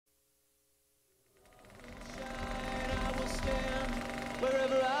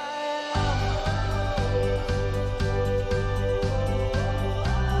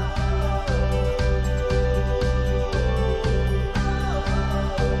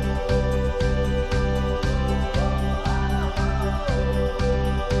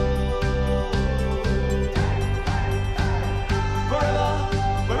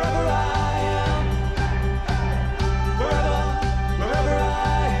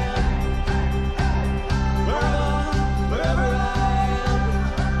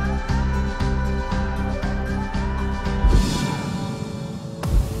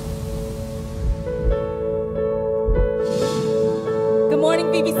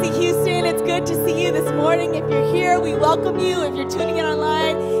Legacy Houston, it's good to see you this morning. If you're here, we welcome you. If you're tuning in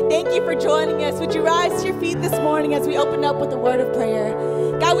online, thank you for joining us. Would you rise to your feet this morning as we open up with a word of prayer?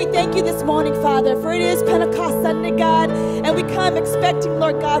 God, we thank you this morning, Father, for it is Pentecost Sunday, God, and we come expecting,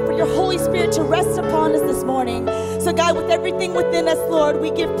 Lord God, for your Holy Spirit to rest upon us this morning. So, God, with everything within us, Lord, we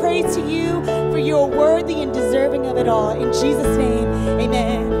give praise to you, for you are worthy and deserving of it all. In Jesus' name,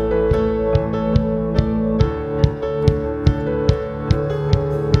 amen.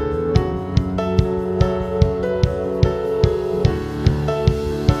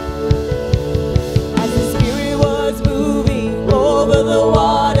 Over the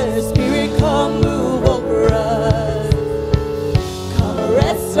water, Spirit, come move over us. Come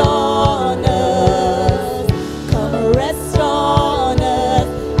rest on us. Come rest on us.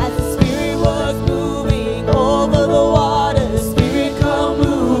 As the Spirit was moving over the water, Spirit, come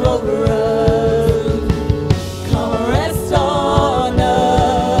move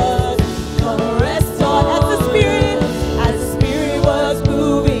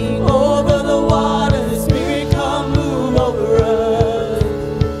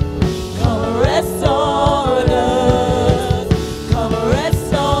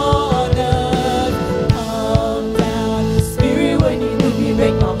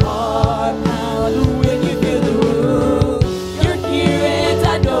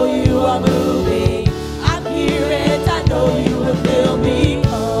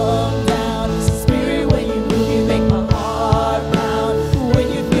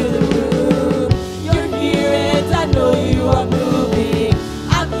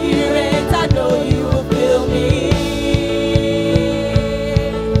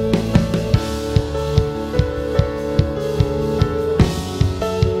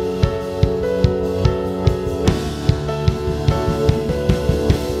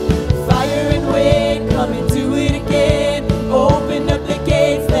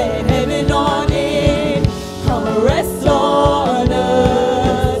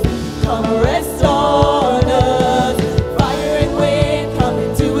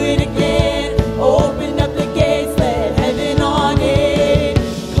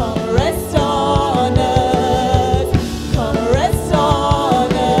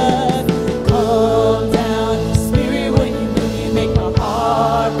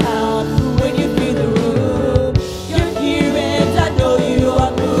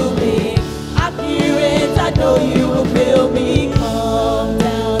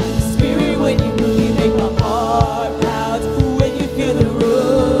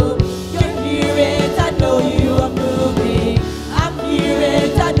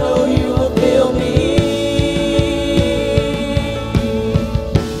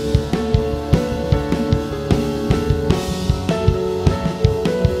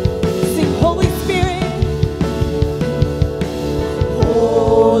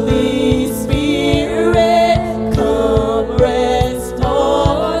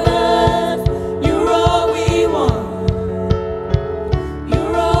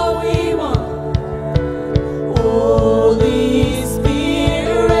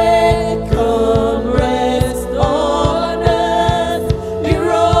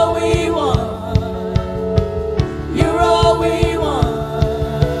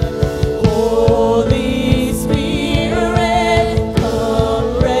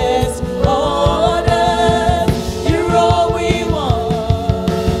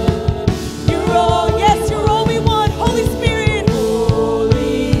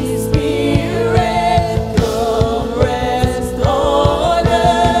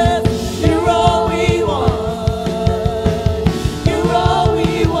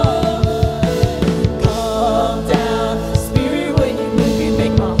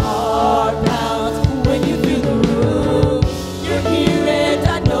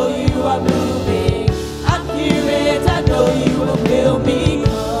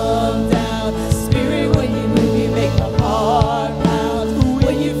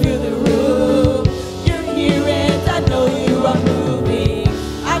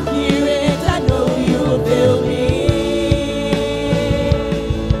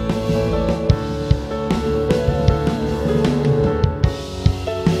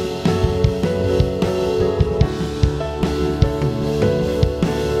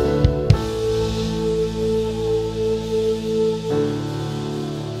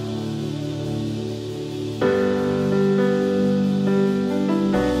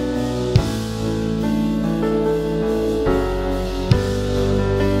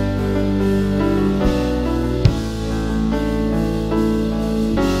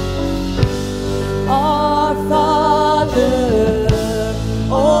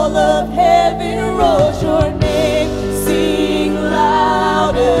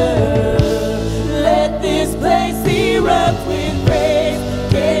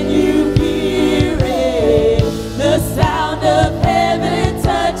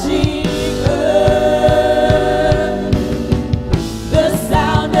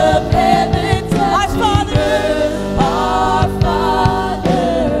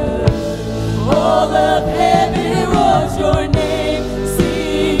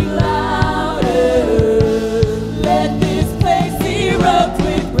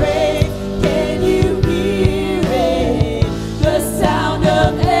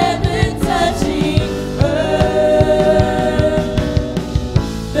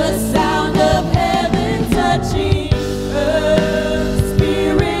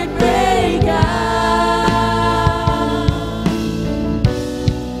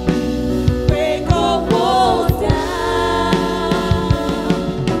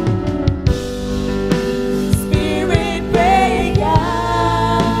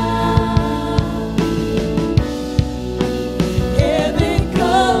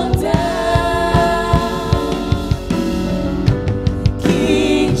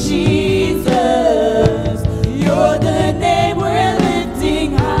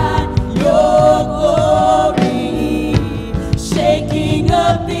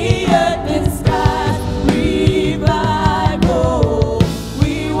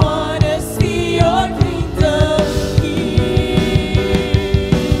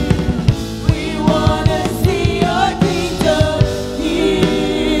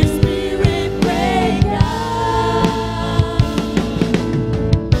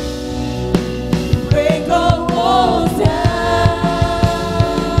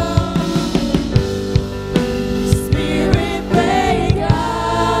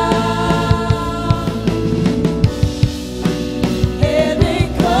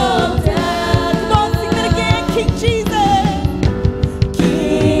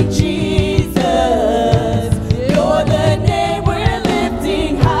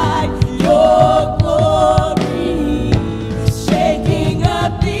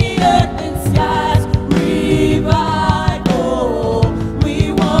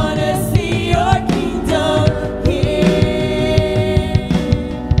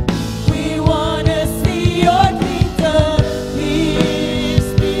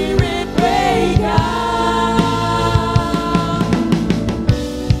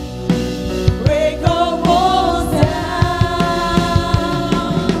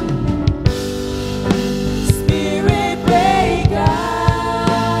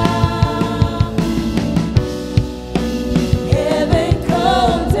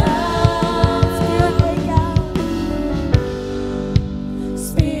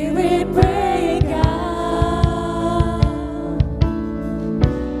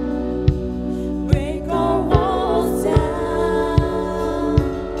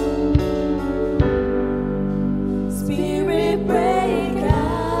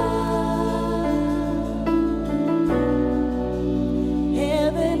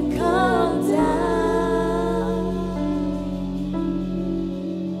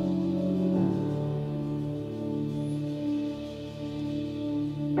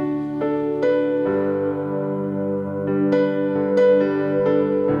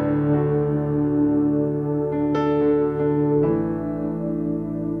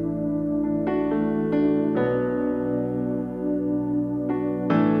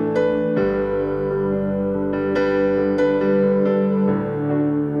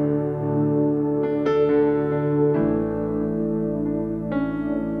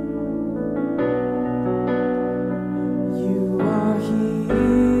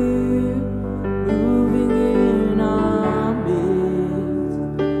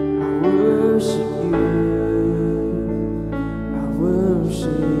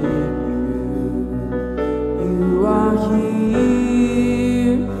You are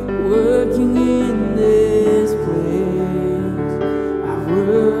here, working in this place. I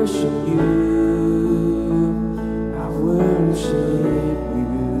worship you. I worship you.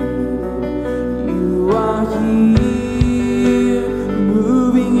 You are here,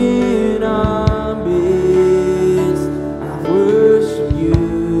 moving in our midst. I worship you.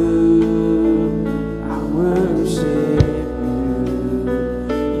 I worship you.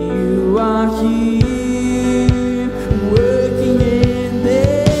 You are here, working in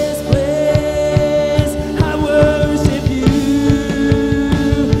this place. I worship you.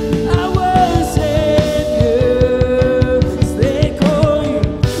 I worship you. They call you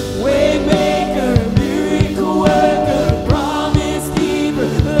Waymaker, miracle worker, promise keeper,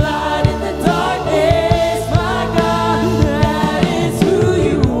 light in the darkness. My God, that is who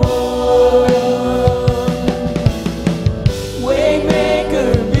you are. Waymaker,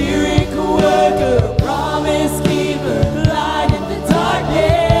 miracle worker, promise keeper, light in the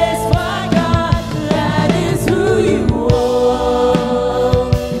darkness. My God, that is who you are.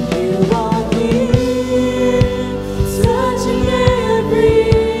 You are here, touching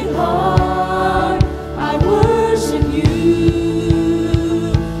every heart. I worship you.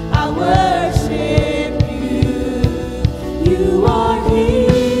 I worship you. You are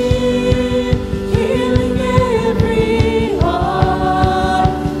here, healing every heart.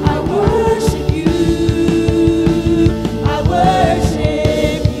 I worship you. I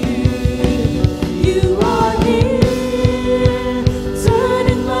worship you. You are here,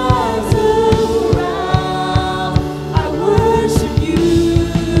 turning lives around. I worship you.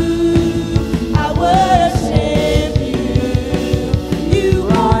 I worship you. You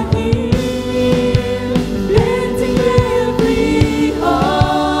are here, bending every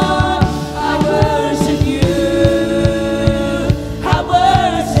heart. I worship you. I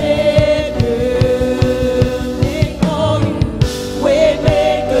worship you. They call you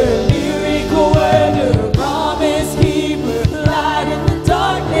Waymaker, miracle worker, promise keeper, light in the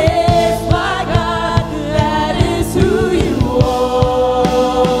darkness. My God, that is who you are.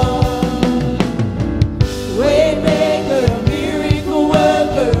 Waymaker, miracle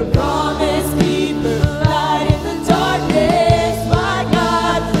worker, promise keeper, light in the darkness. My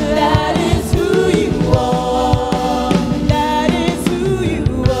God, that is who you are. That is who you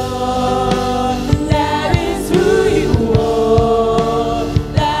are. That is who you are.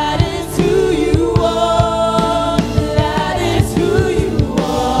 That is who you are. That is who you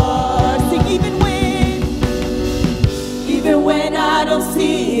are. Sing even when I don't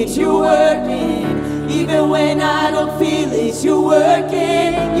see it, you're working. Even when I don't feel it, you're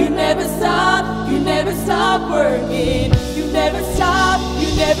working. You never stop working. You never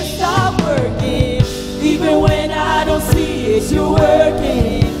stop working. Even when I don't see it, you're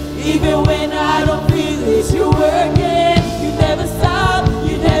working. Even when I don't feel it, you're working. You never stop working.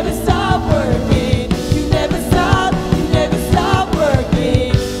 You never stop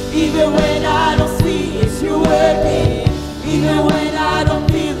working. Even when I don't see it, you're working. Even when I don't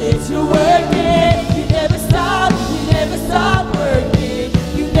feel it, you're working. You never stop working.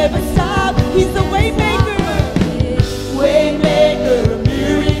 You never stop. He's the Waymaker. Waymaker,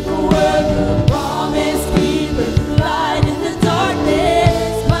 miracle worker, promise keeper, light in the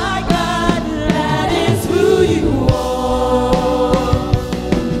darkness. My God, that is who you are.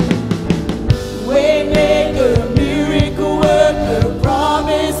 Waymaker, miracle worker,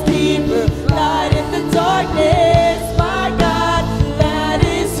 promise keeper, light in the darkness. My God, that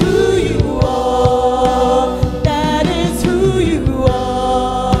is who you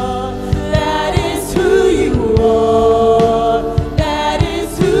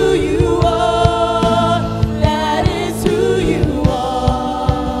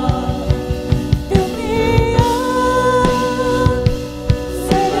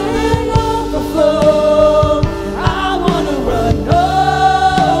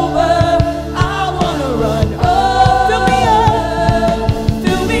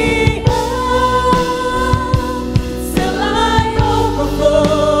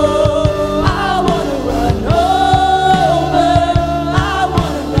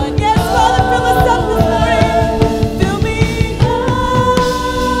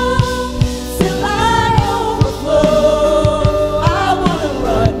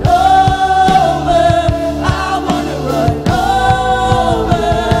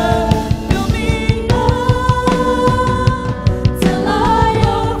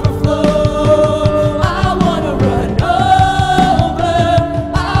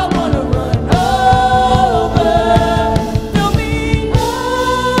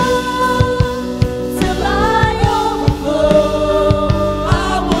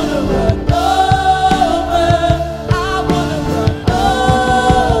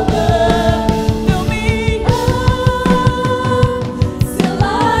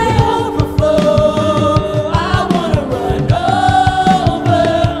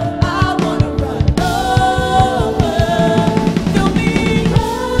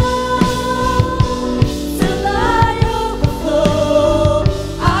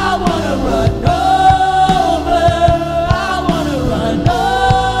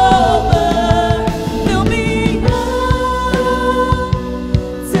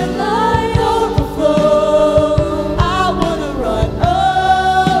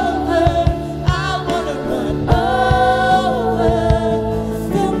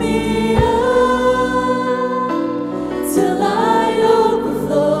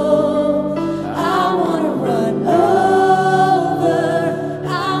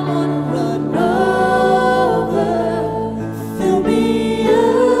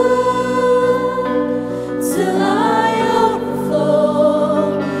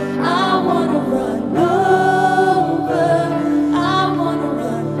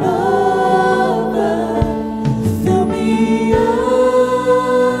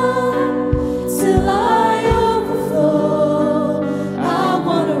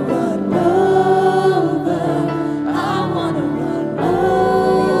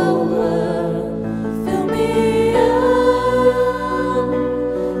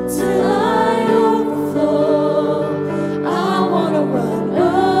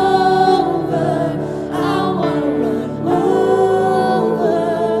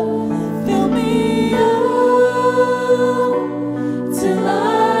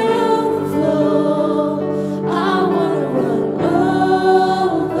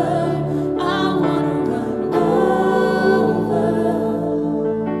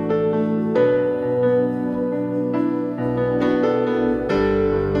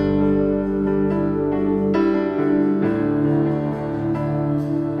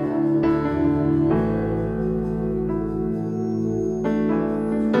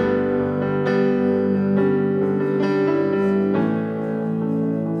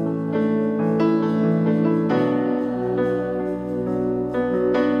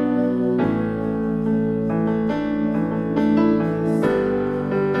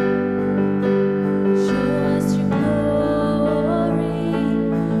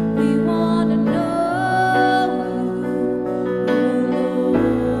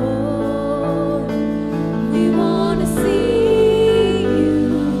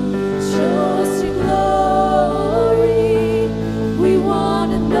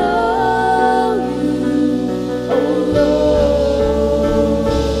wanna know you, oh Lord.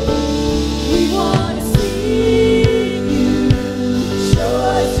 We wanna see you, show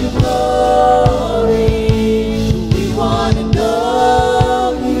us your glory. We wanna know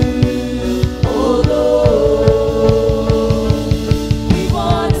you, oh Lord. We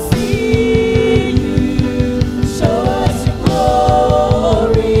wanna see you, show us your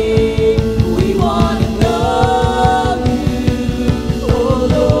glory. We wanna know you, oh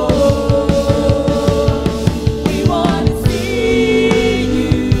Lord. We wanna see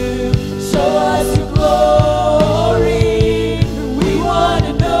you, show us your glory. We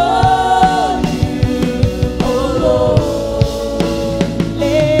wanna know you, oh Lord.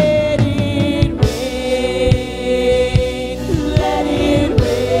 Let it rain, let it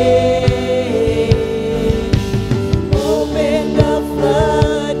rain. Open the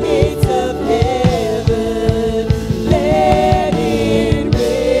floodgates of heaven. Let it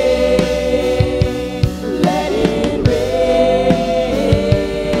rain, let it rain.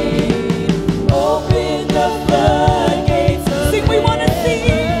 Open the floodgates of Sing, we want to see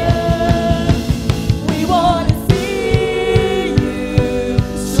you. we wanna see you,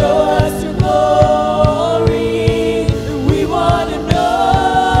 show us your glory. We wanna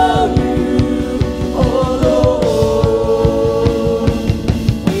know you, oh Lord.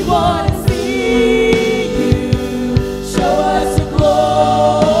 We wanna see you, show us your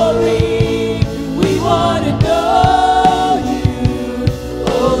glory. We wanna know you,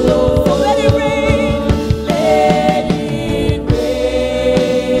 oh Lord. So let it rain. Let it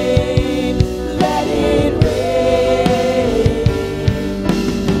rain, let it rain.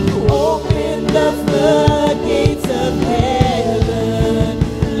 Open the floodgates of heaven.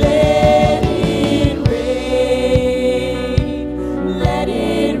 Let it rain, let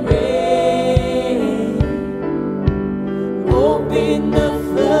it rain. Open the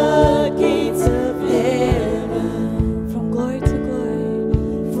floodgates of heaven. From glory to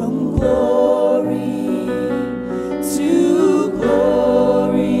glory. From glory to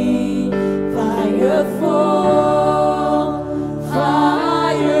glory, fire fall,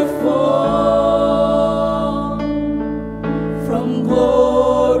 fire fall. From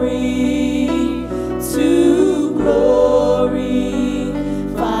glory to glory,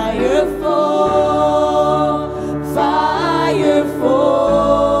 fire fall, fire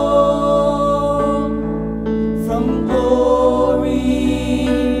fall. From glory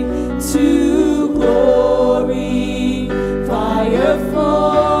to glory, fire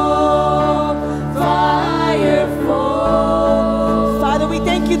fall, fire fall. Father, we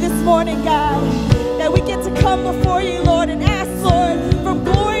thank you this morning, God, that we get to come before you, Lord, and ask, Lord, from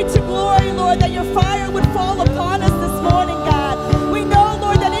glory to glory, Lord, that your fire would fall upon us this morning, God. We know,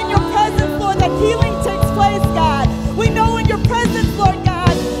 Lord, that in your presence, Lord, that healing takes place, God. We know in your presence, Lord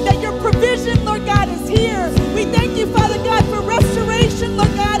God, that your provision, Lord God, is here. We thank you, Father God, for restoration,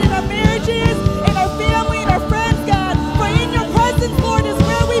 Lord God, in our marriages, in our family, in our friends, God. For in your presence, Lord, is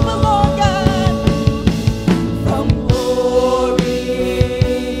where we belong, God. From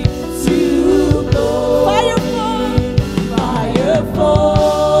glory to glory, Fire fall. fire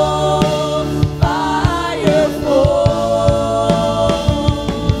fall, fire fall.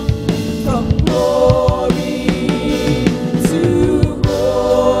 From glory to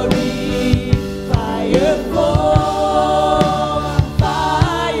glory, fire fall,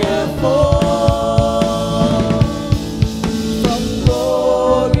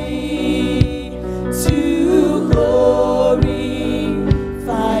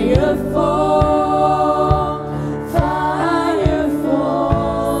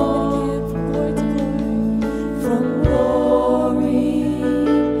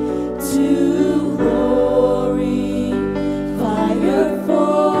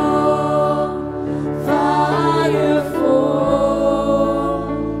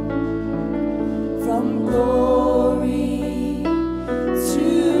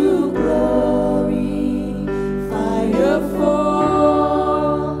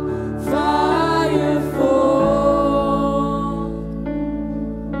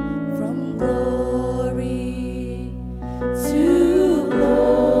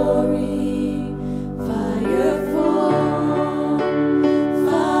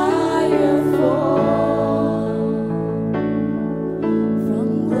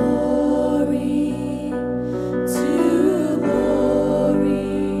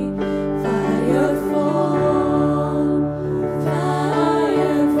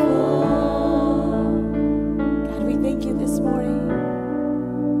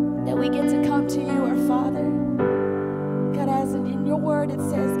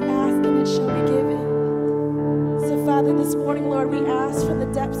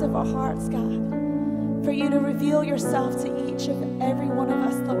 the depths of our hearts, God, for you to reveal yourself to each of every one of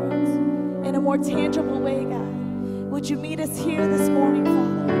us, Lord, in a more tangible way, God. Would you meet us here this morning,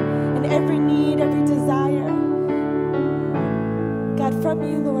 Father, in every need, every desire? God, from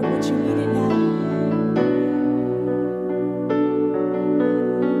you, Lord, would you meet it now?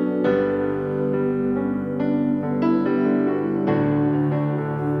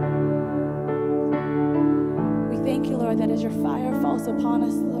 That as your fire falls upon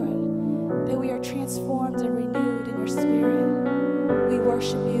us, Lord, that we are transformed and renewed in your spirit. We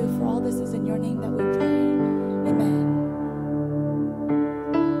worship you, for all this is in your name that we pray. Amen.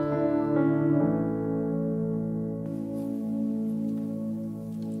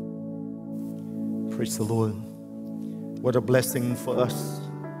 Praise the Lord. What a blessing for us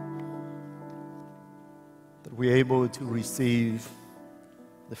that we're able to receive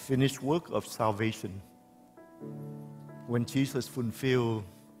the finished work of salvation. When Jesus fulfilled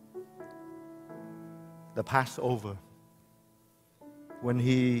the Passover, when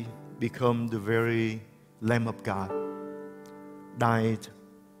he became the very Lamb of God, died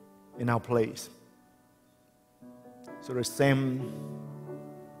in our place. So the same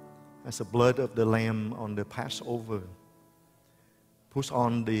as the blood of the Lamb on the Passover puts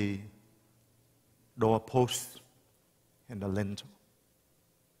on the doorpost and the lintel.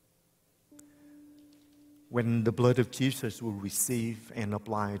 When the blood of Jesus will receive and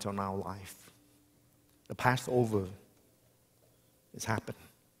apply it on our life, the Passover has happened.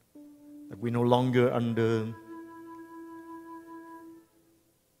 That we're no longer under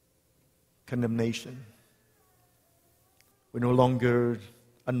condemnation. We're no longer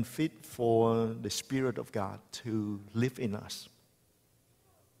unfit for the Spirit of God to live in us.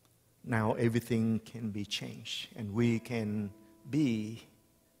 Now everything can be changed, and we can be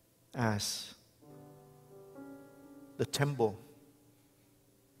as the temple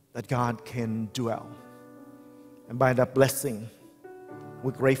that God can dwell. And by that blessing,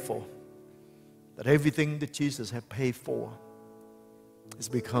 we're grateful that everything that Jesus has paid for has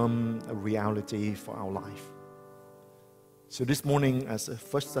become a reality for our life. So this morning, as the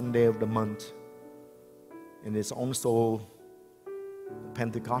first Sunday of the month, and it's also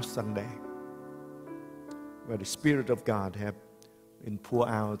Pentecost Sunday, where the Spirit of God has been poured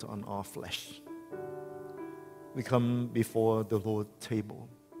out on our flesh, we come before the Lord's table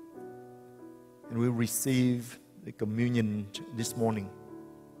and we receive the communion this morning.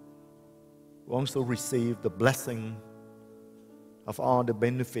 We also receive the blessing of all the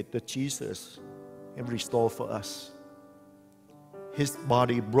benefit that Jesus has restored for us. His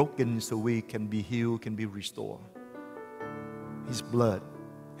body broken so we can be healed, can be restored. His blood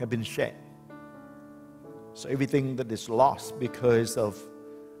has been shed. So everything that is lost because of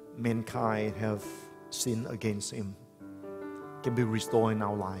mankind have sinned against him can be restored in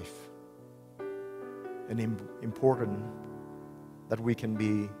our life. And important that we can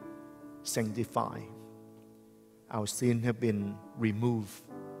be sanctified. Our sin have been removed,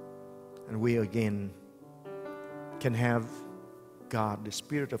 and we again can have God, the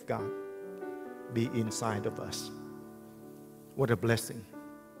Spirit of God, be inside of us. What a blessing.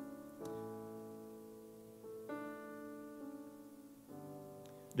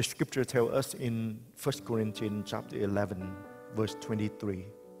 The scripture tells us in 1 Corinthians chapter 11, verse 23.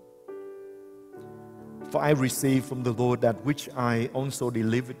 For I received from the Lord that which I also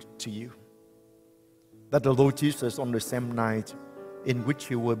delivered to you, that the Lord Jesus on the same night in which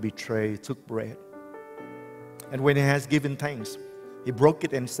he was betrayed took bread. And when he has given thanks, he broke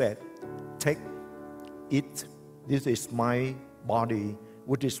it and said, take, eat, this is my body,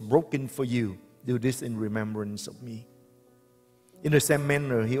 which is broken for you. Do this in remembrance of me. In the same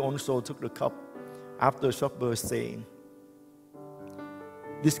manner, he also took the cup after supper, saying,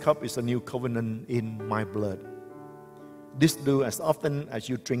 this cup is a new covenant in my blood. This do as often as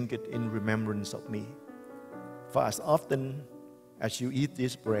you drink it in remembrance of me. For as often as you eat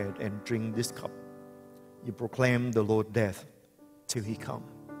this bread and drink this cup, you proclaim the Lord's death till he come.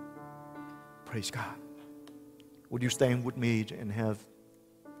 Praise God. Would you stand with me and have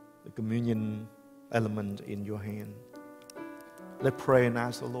the communion element in your hand? Let's pray and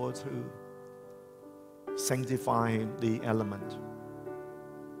ask the Lord to sanctify the element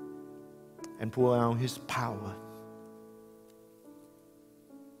and pour out his power.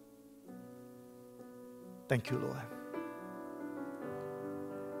 Thank you, Lord,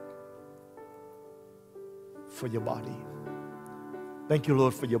 for your body. Thank you,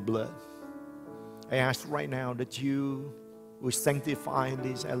 Lord, for your blood. I ask right now that you will sanctify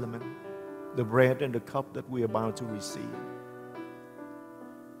this element, the bread and the cup that we are about to receive.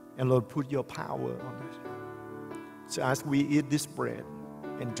 And Lord, put your power on it. So as we eat this bread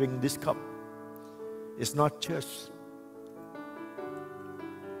and drink this cup is not just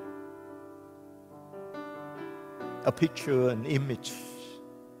a picture, an image.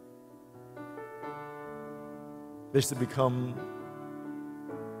 This to become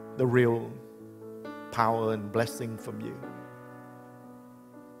the real power and blessing from you.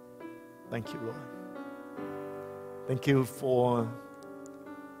 Thank you, Lord. Thank you for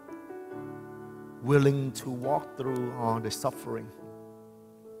willing to walk through all the suffering,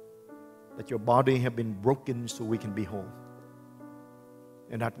 that your body have been broken so we can be whole,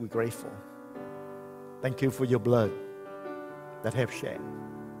 and that we're grateful. Thank you for your blood that have shed.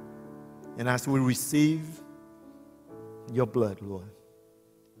 And as we receive your blood, Lord,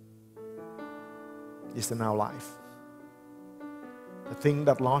 it's in our life. The thing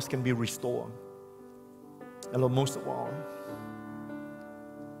that lost can be restored. And Lord, most of all,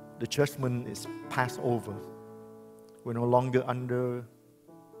 the judgment is passed over. We're no longer under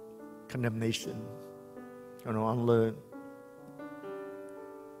condemnation. We're no longer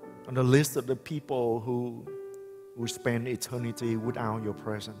on the list of the people who will spend eternity without your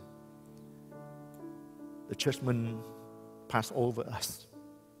presence. The judgment passed over us.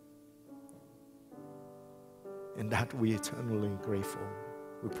 And that we eternally grateful.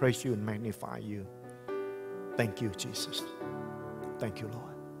 We praise you and magnify you. Thank you, Jesus. Thank you, Lord.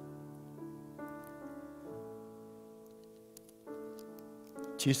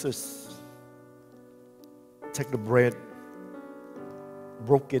 Jesus, take the bread,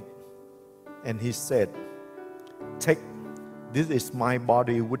 broke it, and he said, "Take, this is my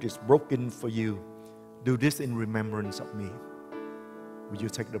body which is broken for you. Do this in remembrance of me." Will you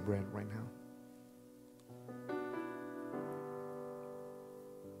take the bread right now?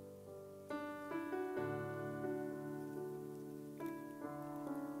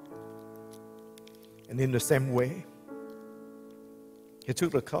 And in the same way, he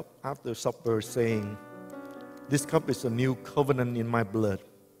took the cup after supper, saying, "This cup is a new covenant in my blood.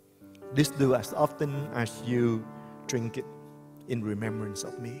 This do as often as you drink it in remembrance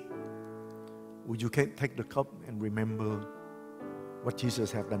of me." Would you take the cup and remember what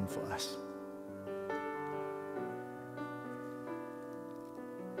Jesus has done for us?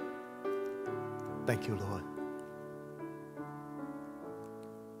 Thank you, Lord.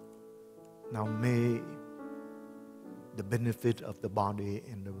 Now may the benefit of the body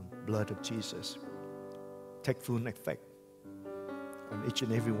and the blood of Jesus take full effect on each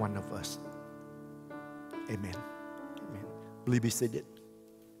and every one of us. Amen. Amen. Please be seated.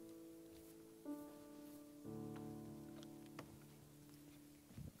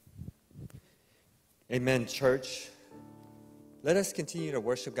 Amen, church. Let us continue to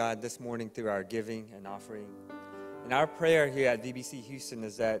worship God this morning through our giving and offering. And our prayer here at VBC Houston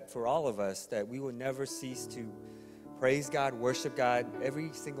is that for all of us, that we will never cease to praise God, worship God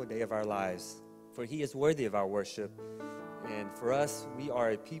every single day of our lives. For He is worthy of our worship. And for us, we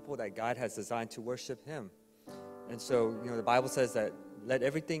are a people that God has designed to worship Him. And so, the Bible says that let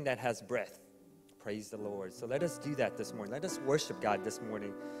everything that has breath praise the Lord. So let us do that this morning. Let us worship God this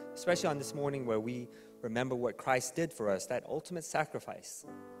morning, especially on this morning where we remember what Christ did for us, that ultimate sacrifice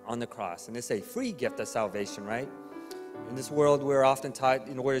on the cross. And it's a free gift of salvation, right? In this world, we're often taught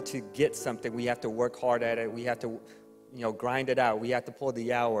in order to get something, we have to work hard at it. We have to, grind it out. We have to pull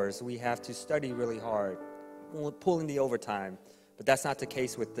the hours. We have to study really hard, pull in the overtime. But that's not the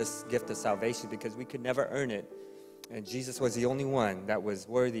case with this gift of salvation, because we could never earn it. And Jesus was the only one that was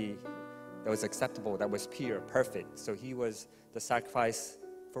worthy, that was acceptable, that was pure, perfect. So He was the sacrifice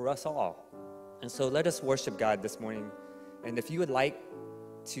for us all. And so let us worship God this morning. And if you would like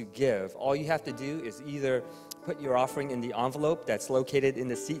to give, all you have to do is either put your offering in the envelope that's located in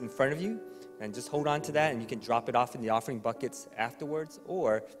the seat in front of you, and just hold on to that, and you can drop it off in the offering buckets afterwards.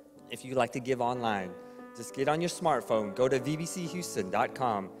 Or if you'd like to give online, just get on your smartphone, go to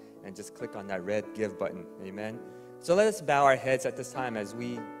vbchouston.com, and just click on that red give button. Amen. So let us bow our heads at this time as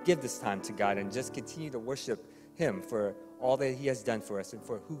we give this time to God and just continue to worship Him for all that He has done for us and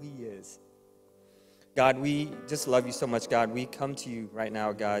for who He is. God, we just love You so much, God. We come to You right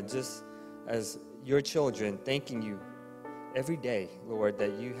now, God, just as Your children, thanking You every day, Lord,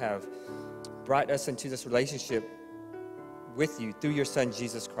 that You have brought us into this relationship with You through Your Son,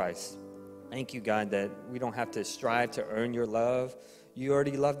 Jesus Christ. Thank You, God, that we don't have to strive to earn Your love. You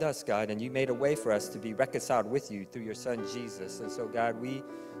already loved us, God, and You made a way for us to be reconciled with You through Your Son, Jesus. And so, God, we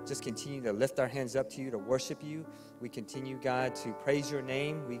just continue to lift our hands up to You to worship You. We continue, God, to praise Your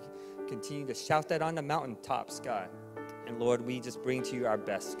name. We continue to shout that on the mountaintops, God. And Lord, we just bring to You our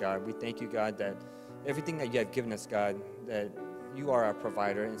best, God. We thank You, God, that everything that You have given us, God, that You are our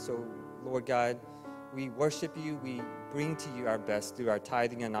provider. And so, Lord God, we worship You. We bring to you our best through our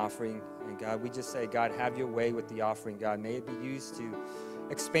tithing and offering. And God, we just say, God, have your way with the offering, God. May it be used to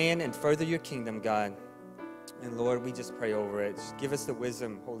expand and further your kingdom, God. And Lord, we just pray over it. Just give us the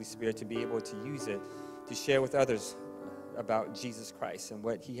wisdom, Holy Spirit, to be able to use it to share with others about Jesus Christ and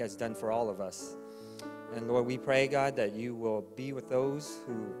what he has done for all of us. And Lord, we pray, God, that you will be with those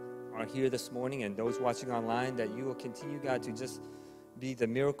who are here this morning and those watching online, that you will continue, God, to just be the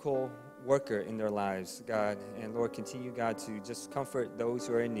miracle worker in their lives, God. And Lord, continue, God, to just comfort those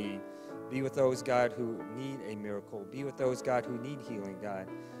who are in need. Be with those, God, who need a miracle. Be with those, God, who need healing, God.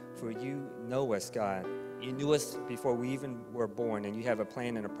 For you know us, God. You knew us before we even were born, and you have a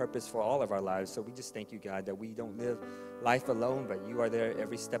plan and a purpose for all of our lives. So we just thank you, God, that we don't live life alone, but you are there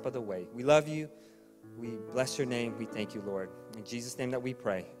every step of the way. We love you. We bless your name. We thank you, Lord. In Jesus' name that we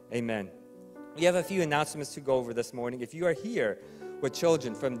pray. Amen. We have a few announcements to go over this morning. If you are here with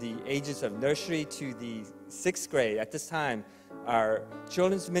children from the ages of nursery to the 6th grade, at this time, our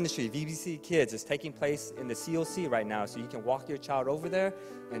children's ministry, VBC Kids, is taking place in the COC right now. So you can walk your child over there,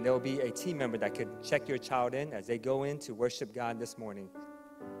 and there will be a team member that could check your child in as they go in to worship God this morning.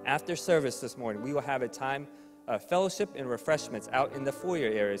 After service this morning, we will have a time of fellowship and refreshments out in the foyer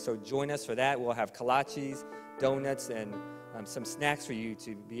area. So join us for that. We'll have kolaches, donuts, and some snacks for you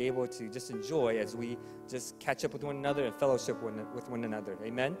to be able to just enjoy as we just catch up with one another and fellowship with one another.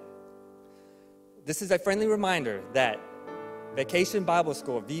 Amen? This is a friendly reminder that Vacation Bible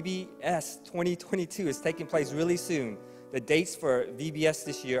School, VBS 2022, is taking place really soon. The dates for VBS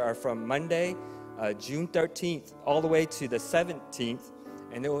this year are from Monday, June 13th, all the way to the 17th,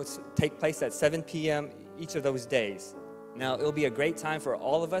 and it will take place at 7 p.m. each of those days. Now, it will be a great time for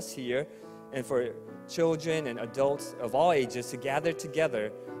all of us here and for children and adults of all ages to gather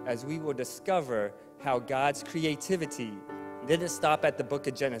together as we will discover how God's creativity didn't stop at the book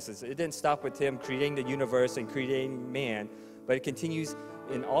of Genesis. It didn't stop with him creating the universe and creating man, but it continues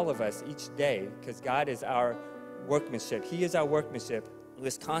in all of us each day because God is our workmanship. He is our workmanship who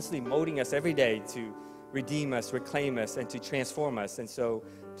is constantly molding us every day to redeem us, reclaim us, and to transform us. And so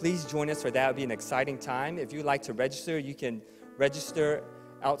please join us for that. It'll be an exciting time. If you'd like to register, you can register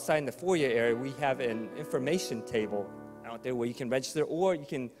outside in the foyer area. We have an information table out there where you can register, or you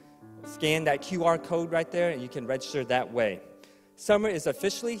can scan that QR code right there and you can register that way. Summer is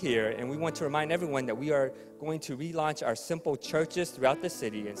officially here, and we want to remind everyone that we are going to relaunch our simple churches throughout the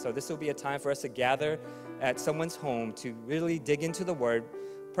city. And so this will be a time for us to gather at someone's home to really dig into the Word,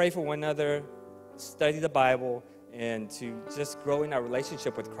 pray for one another, study the Bible, and to just grow in our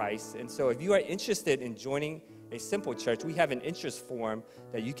relationship with Christ. And so if you are interested in joining a simple church, we have an interest form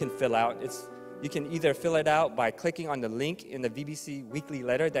that you can fill out. You can either fill it out by clicking on the link in the VBC weekly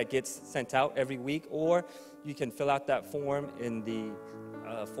letter that gets sent out every week, or you can fill out that form in the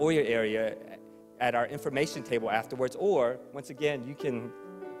foyer area at our information table afterwards. Or, once again,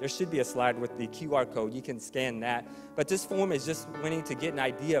 there should be a slide with the QR code. You can scan that. But this form is just wanting to get an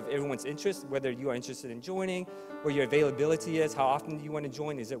idea of everyone's interest, whether you are interested in joining, where your availability is, how often do you want to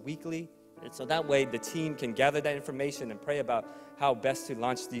join, is it weekly? And so that way the team can gather that information and pray about how best to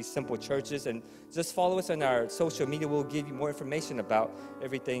launch these simple churches. And just follow us on our social media. We'll give you more information about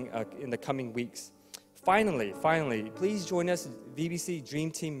everything in the coming weeks. Finally, please join us, VBC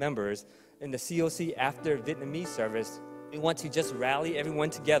Dream Team members, in the COC after Vietnamese service. We want to just rally everyone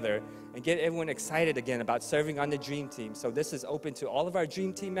together and get everyone excited again about serving on the Dream Team. So this is open to all of our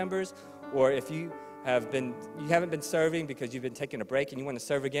Dream Team members, or if you haven't been serving because you've been taking a break and you want to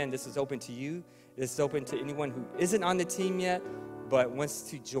serve again, this is open to you. This is open to anyone who isn't on the team yet but wants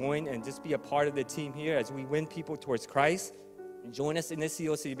to join and just be a part of the team here as we win people towards Christ. Join us in this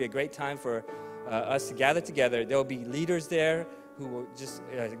COC. It'll be a great time for us to gather together. There will be leaders there who will just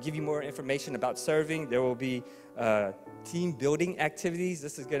give you more information about serving. There will be team building activities.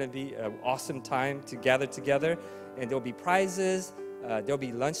 This is going to be an awesome time to gather together. And there will be prizes. There will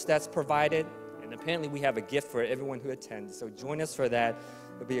be lunch that's provided. And apparently we have a gift for everyone who attends. So join us for that.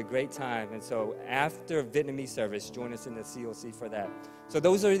 It'll be a great time. And so after Vietnamese service, join us in the COC for that. So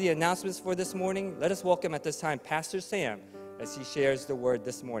those are the announcements for this morning. Let us welcome at this time Pastor Sam as he shares the word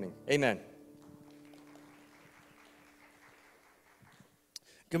this morning. Amen.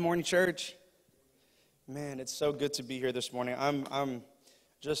 Good morning, church. Man, it's so good to be here this morning. I'm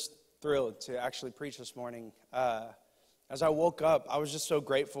just thrilled to actually preach this morning. As I woke up, I was just so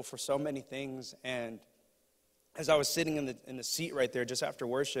grateful for so many things, and as I was sitting in the seat right there just after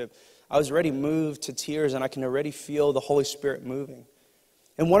worship, I was already moved to tears, and I can already feel the Holy Spirit moving.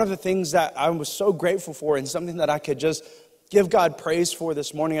 And one of the things that I was so grateful for, and something that I could just give God praise for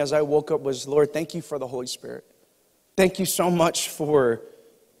this morning as I woke up, was, Lord, thank you for the Holy Spirit. Thank you so much for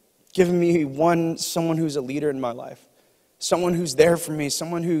giving me someone who's a leader in my life. someone who's there for me,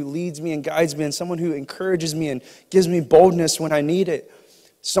 someone who leads me and guides me, and someone who encourages me and gives me boldness when I need it,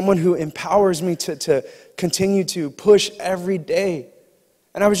 someone who empowers me to continue to push every day.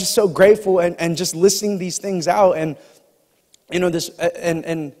 And I was just so grateful and just listening these things out. And,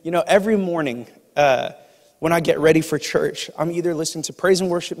 every morning when I get ready for church, I'm either listening to praise and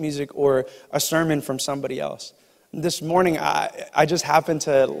worship music or a sermon from somebody else. This morning, I just happened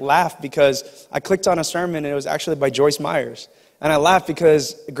to laugh because I clicked on a sermon, and it was actually by Joyce Myers. And I laughed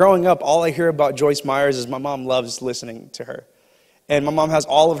because growing up, all I hear about Joyce Myers is my mom loves listening to her. And my mom has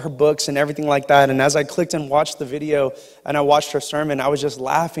all of her books and everything like that. And as I clicked and watched the video and I watched her sermon, I was just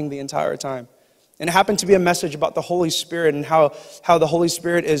laughing the entire time. And it happened to be a message about the Holy Spirit and how the Holy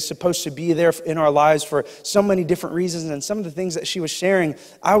Spirit is supposed to be there in our lives for so many different reasons. And some of the things that she was sharing,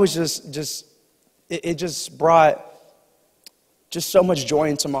 I was it just brought just so much joy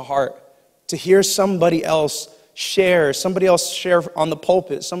into my heart to hear somebody else share on the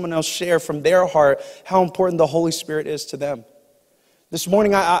pulpit, someone else share from their heart how important the Holy Spirit is to them. This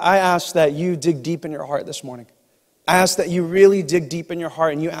morning, I ask that you dig deep in your heart this morning. I ask that you really dig deep in your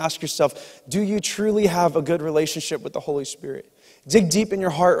heart and you ask yourself, do you truly have a good relationship with the Holy Spirit? Dig deep in your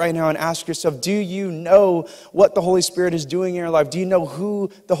heart right now and ask yourself, do you know what the Holy Spirit is doing in your life? Do you know who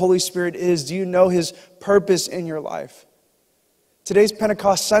the Holy Spirit is? Do you know His purpose in your life? Today's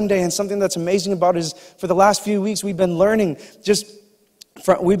Pentecost Sunday, and something that's amazing about it is for the last few weeks we've been learning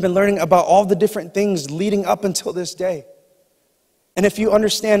about all the different things leading up until this day. And if you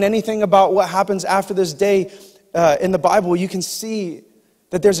understand anything about what happens after this day in the Bible, you can see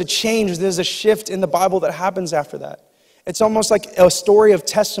that there's a change, there's a shift in the Bible that happens after that. It's almost like a story of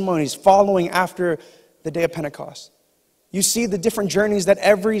testimonies following after the day of Pentecost. You see the different journeys that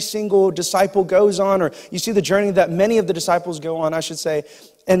every single disciple goes on, or you see the journey that many of the disciples go on, I should say,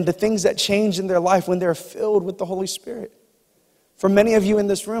 and the things that change in their life when they're filled with the Holy Spirit. For many of you in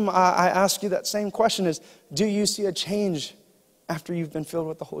this room, I ask you that same question is, do you see a change after you've been filled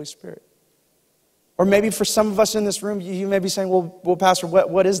with the Holy Spirit? Or maybe for some of us in this room, you may be saying, well, Pastor,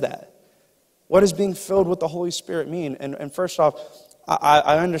 what is that? What does being filled with the Holy Spirit mean? And first off,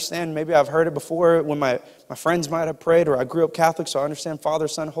 I understand, maybe I've heard it before when my friends might have prayed, or I grew up Catholic, so I understand Father,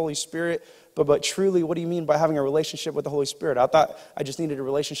 Son, Holy Spirit. But truly, what do you mean by having a relationship with the Holy Spirit? I thought I just needed a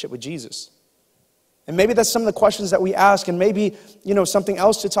relationship with Jesus. And maybe that's some of the questions that we ask, and maybe, something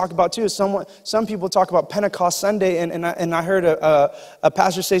else to talk about too is some people talk about Pentecost Sunday, and I heard a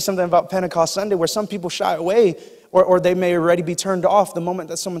pastor say something about Pentecost Sunday where some people shy away, or they may already be turned off the moment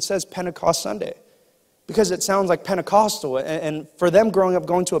that someone says Pentecost Sunday, because it sounds like Pentecostal, and for them growing up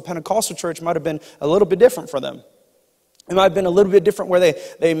going to a Pentecostal church might have been a little bit different for them. It might have been a little bit different where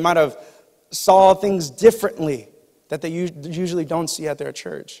they might have saw things differently that they usually don't see at their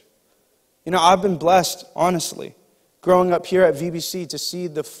church. I've been blessed, honestly, growing up here at VBC to see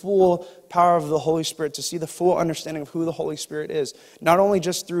the full power of the Holy Spirit, to see the full understanding of who the Holy Spirit is. Not only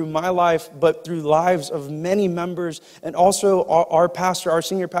just through my life, but through lives of many members, and also our pastor, our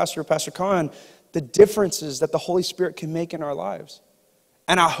senior pastor, Pastor Khan, the differences that the Holy Spirit can make in our lives.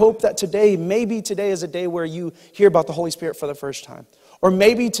 And I hope that maybe today is a day where you hear about the Holy Spirit for the first time. Or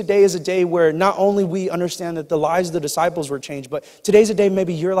maybe today is a day where not only we understand that the lives of the disciples were changed, but today's a day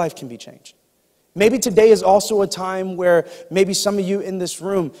maybe your life can be changed. Maybe today is also a time where maybe some of you in this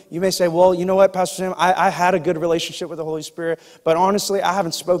room, you may say, well, you know what, Pastor Sam, I had a good relationship with the Holy Spirit, but honestly, I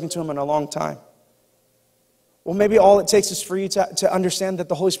haven't spoken to Him in a long time. Well, maybe all it takes is for you to understand that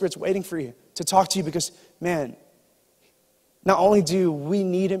the Holy Spirit's waiting for you, to talk to you, because, man, not only do we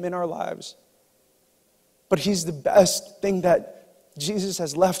need Him in our lives, but He's the best thing that Jesus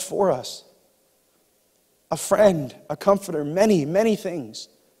has left for us. A friend, a comforter, many, many things.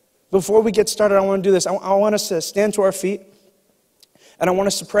 Before we get started, I want to do this. I want us to stand to our feet, and I want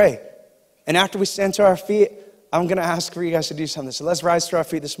us to pray. And after we stand to our feet, I'm going to ask for you guys to do something. So let's rise to our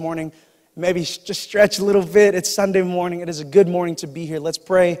feet this morning. Maybe just stretch a little bit. It's Sunday morning. It is a good morning to be here. Let's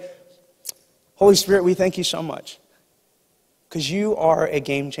pray. Holy Spirit, we thank you so much because you are a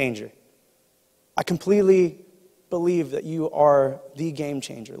game changer. I completely believe that you are the game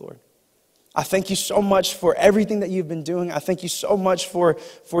changer, Lord. I thank you so much for everything that you've been doing. I thank you so much for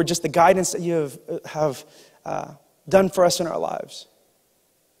just the guidance that you have done for us in our lives.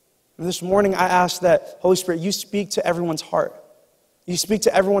 And this morning, I ask that, Holy Spirit, you speak to everyone's heart. You speak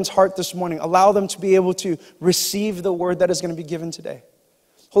to everyone's heart this morning. Allow them to be able to receive the word that is going to be given today.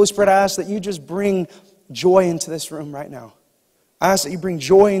 Holy Spirit, I ask that you just bring joy into this room right now. I ask that you bring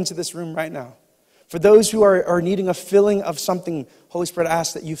joy into this room right now. For those who are needing a filling of something, Holy Spirit, I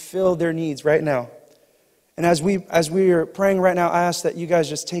ask that you fill their needs right now. And as we are praying right now, I ask that you guys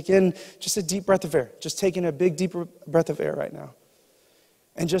just take in just a deep breath of air. Just take in a big, deeper breath of air right now.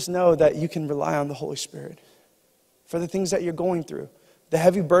 And just know that you can rely on the Holy Spirit for the things that you're going through. The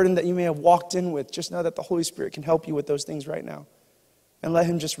heavy burden that you may have walked in with, just know that the Holy Spirit can help you with those things right now. And let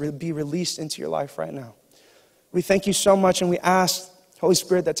him just be released into your life right now. We thank you so much, and we ask, Holy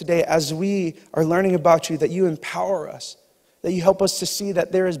Spirit, that today, as we are learning about you, that you empower us, that you help us to see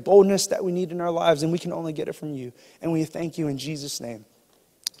that there is boldness that we need in our lives, and we can only get it from you. And we thank you in Jesus' name.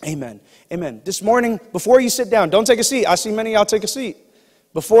 Amen. Amen. This morning, before you sit down, don't take a seat. I see many of y'all take a seat.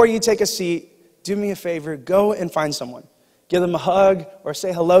 Before you take a seat, do me a favor, go and find someone. Give them a hug or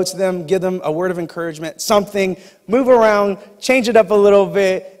say hello to them. Give them a word of encouragement, something. Move around, change it up a little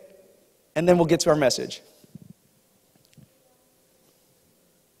bit, and then we'll get to our message.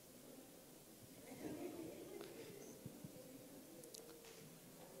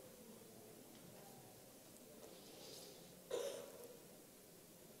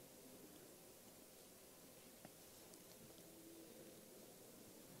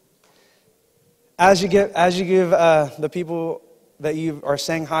 As you give the people that you are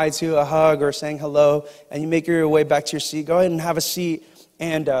saying hi to a hug or saying hello, and you make your way back to your seat, go ahead and have a seat.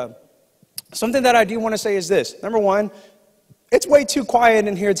 And something that I do want to say is this. Number one, it's way too quiet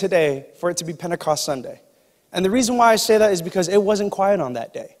in here today for it to be Pentecost Sunday. And the reason why I say that is because it wasn't quiet on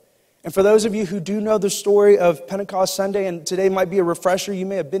that day. And for those of you who do know the story of Pentecost Sunday, and today might be a refresher, you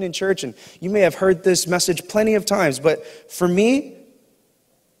may have been in church and you may have heard this message plenty of times. But for me,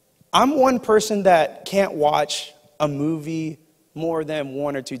 I'm one person that can't watch a movie more than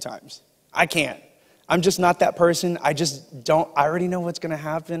 1 or 2 times. I can't. I'm just not that person. I already know what's going to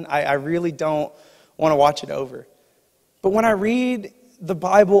happen. I really don't want to watch it over. But when I read the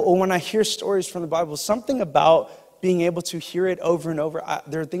Bible or when I hear stories from the Bible, something about being able to hear it over and over,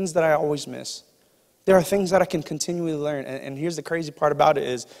 there are things that I always miss. There are things that I can continually learn. And here's the crazy part about it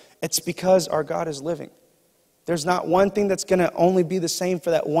is it's because our God is living. There's not one thing that's going to only be the same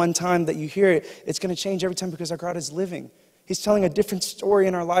for that one time that you hear it. It's going to change every time because our God is living. He's telling a different story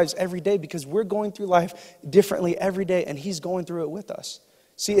in our lives every day because we're going through life differently every day, and he's going through it with us.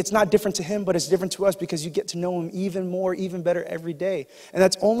 See, it's not different to him, but it's different to us because you get to know him even more, even better every day. And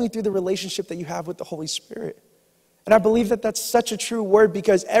that's only through the relationship that you have with the Holy Spirit. And I believe that that's such a true word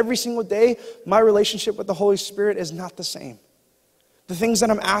because every single day, my relationship with the Holy Spirit is not the same. The things that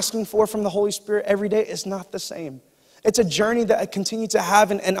I'm asking for from the Holy Spirit every day is not the same. It's a journey that I continue to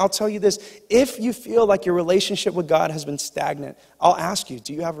have. And I'll tell you this, if you feel like your relationship with God has been stagnant, I'll ask you,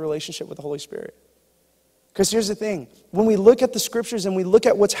 do you have a relationship with the Holy Spirit? Because here's the thing. When we look at the scriptures and we look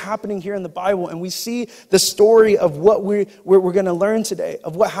at what's happening here in the Bible and we see the story of what we're going to learn today,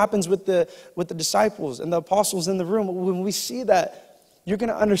 of what happens with the disciples and the apostles in the room, when we see that, you're going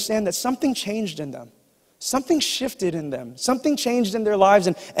to understand that something changed in them. Something shifted in them. Something changed in their lives.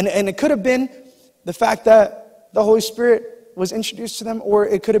 And it could have been the fact that the Holy Spirit was introduced to them, or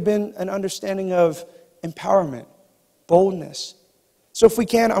it could have been an understanding of empowerment, boldness. So if we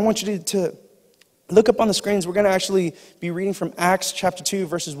can, I want you to look up on the screens. We're going to actually be reading from Acts chapter 2,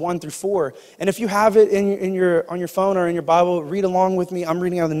 verses 1 through 4. And if you have it on your phone or in your Bible, read along with me. I'm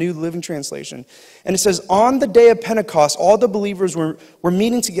reading out of the New Living Translation. And it says, on the day of Pentecost, all the believers were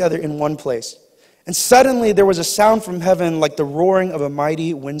meeting together in one place. And suddenly there was a sound from heaven like the roaring of a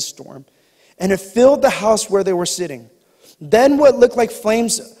mighty windstorm. And it filled the house where they were sitting. Then what looked like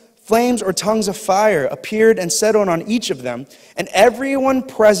flames or tongues of fire appeared and settled on each of them. And everyone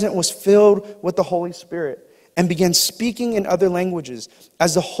present was filled with the Holy Spirit and began speaking in other languages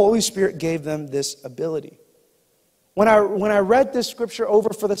as the Holy Spirit gave them this ability. When I read this scripture over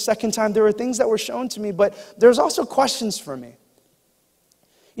for the second time, there were things that were shown to me, but there's also questions for me.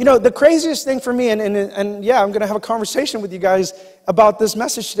 You know, the craziest thing for me, and yeah, I'm going to have a conversation with you guys about this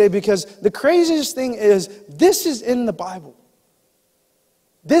message today, because the craziest thing is this is in the Bible.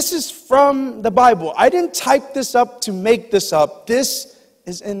 This is from the Bible. I didn't type this up to make this up. This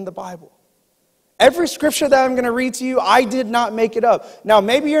is in the Bible. Every scripture that I'm going to read to you, I did not make it up. Now,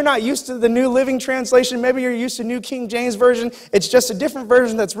 maybe you're not used to the New Living Translation. Maybe you're used to New King James Version. It's just a different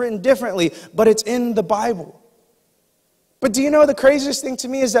version that's written differently, but it's in the Bible. But do you know the craziest thing to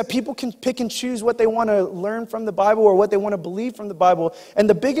me is that people can pick and choose what they want to learn from the Bible or what they want to believe from the Bible. And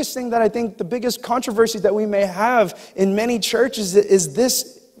the biggest thing that I think, the biggest controversy that we may have in many churches is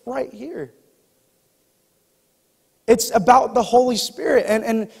this right here. It's about the Holy Spirit.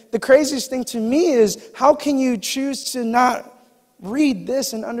 And the craziest thing to me is, how can you choose to not read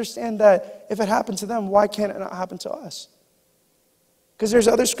this and understand that if it happened to them, why can't it not happen to us? Because there's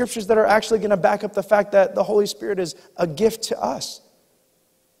other scriptures that are actually going to back up the fact that the Holy Spirit is a gift to us.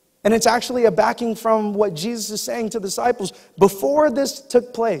 And it's actually a backing from what Jesus is saying to the disciples before this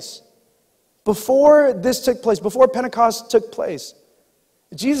took place. Before Pentecost took place,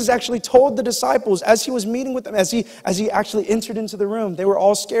 Jesus actually told the disciples as he was meeting with them, as he actually entered into the room, they were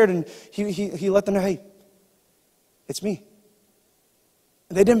all scared, and he let them know, hey, it's me.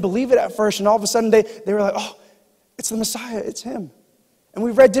 And they didn't believe it at first, and all of a sudden they were like, oh, it's the Messiah, it's him. And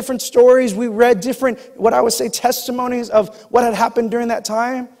we read different stories, we read different, what I would say, testimonies of what had happened during that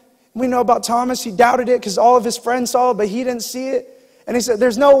time. We know about Thomas, he doubted it because all of his friends saw it, but he didn't see it. And he said,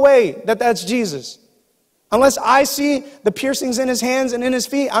 there's no way that that's Jesus. Unless I see the piercings in his hands and in his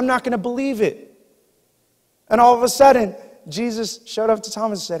feet, I'm not going to believe it. And all of a sudden, Jesus showed up to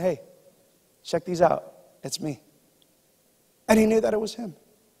Thomas and said, hey, check these out. It's me. And he knew that it was him.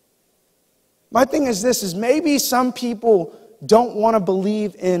 My thing is this, is maybe some people don't want to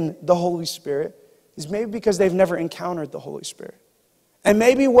believe in the Holy Spirit is maybe because they've never encountered the Holy Spirit. And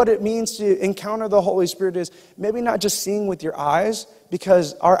maybe what it means to encounter the Holy Spirit is maybe not just seeing with your eyes,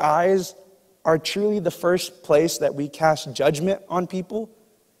 because our eyes are truly the first place that we cast judgment on people.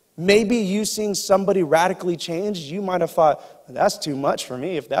 Maybe you seeing somebody radically changed, you might have thought, that's too much for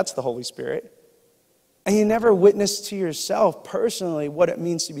me if that's the Holy Spirit. And you never witnessed to yourself personally what it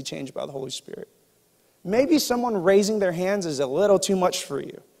means to be changed by the Holy Spirit. Maybe someone raising their hands is a little too much for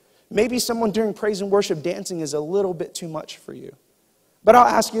you. Maybe someone during praise and worship dancing is a little bit too much for you. But I'll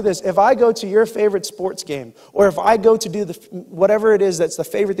ask you this, if I go to your favorite sports game, or if I go to do whatever it is that's the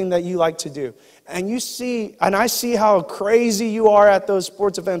favorite thing that you like to do, and I see how crazy you are at those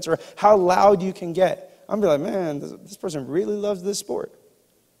sports events, or how loud you can get, I'm going to be like, man, this person really loves this sport.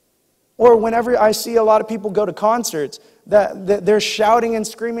 Or whenever I see a lot of people go to concerts, that they're shouting and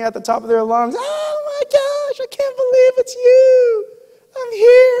screaming at the top of their lungs, oh my gosh, I can't believe it's you, I'm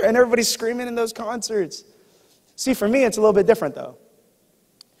here, and everybody's screaming in those concerts. See, for me, it's a little bit different though.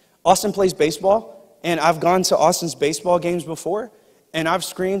 Austin plays baseball, and I've gone to Austin's baseball games before, and I've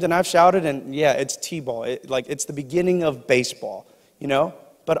screamed and I've shouted, and yeah, it's T-ball. It's the beginning of baseball, you know?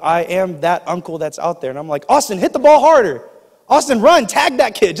 But I am that uncle that's out there, and I'm like, Austin, hit the ball harder. Austin, run, tag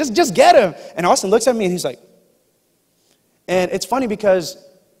that kid, just get him. And Austin looks at me, and he's like, and it's funny because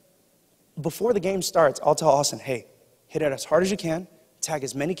before the game starts, I'll tell Austin, hey, hit it as hard as you can, tag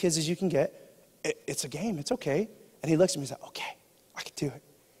as many kids as you can get. It's a game, it's okay. And he looks at me, he's like, okay, I can do it.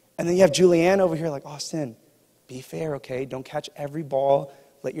 And then you have Julianne over here like, Austin, be fair, okay? Don't catch every ball.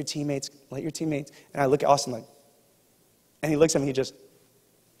 Let your teammates. And I look at Austin like, and he looks at me,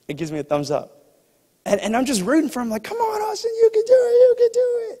 it gives me a thumbs up. And I'm just rooting for him like, come on, Austin, you can do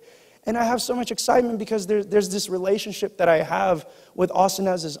it. And I have so much excitement because there's this relationship that I have with Austin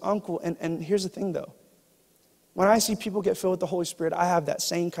as his uncle. And here's the thing though. When I see people get filled with the Holy Spirit, I have that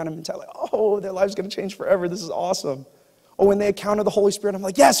same kind of mentality. Like, oh, their life's going to change forever. This is awesome. Or when they encounter the Holy Spirit, I'm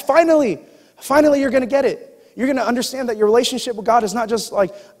like, yes, finally you're going to get it. You're going to understand that your relationship with God is not just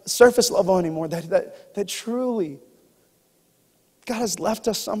like surface level anymore, that truly God has left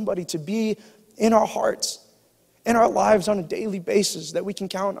us somebody to be in our hearts, in our lives on a daily basis that we can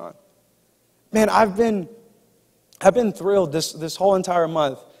count on. Man, I've been thrilled this whole entire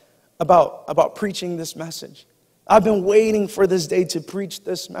month about preaching this message. I've been waiting for this day to preach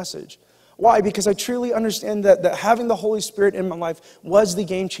this message. Why? Because I truly understand that having the Holy Spirit in my life was the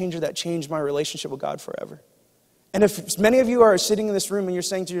game changer that changed my relationship with God forever. And if many of you are sitting in this room and you're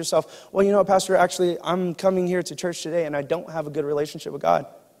saying to yourself, well, you know what, Pastor, actually, I'm coming here to church today and I don't have a good relationship with God.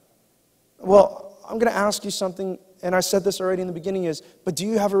 Well, I'm going to ask you something, and I said this already in the beginning but do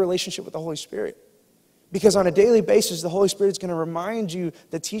you have a relationship with the Holy Spirit? Because on a daily basis, the Holy Spirit is going to remind you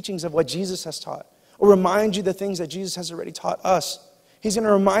the teachings of what Jesus has taught, or remind you the things that Jesus has already taught us. He's going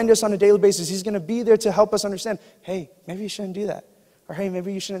to remind us on a daily basis. He's going to be there to help us understand, hey, maybe you shouldn't do that. Or hey,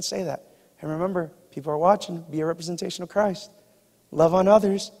 maybe you shouldn't say that. And remember, people are watching. Be a representation of Christ. Love on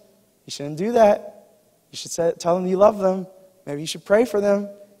others. You shouldn't do that. You should tell them you love them. Maybe you should pray for them.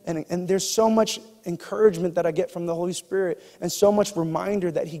 And there's so much encouragement that I get from the Holy Spirit, and so much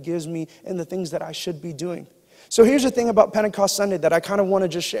reminder that He gives me in the things that I should be doing. So here's the thing about Pentecost Sunday that I kind of want to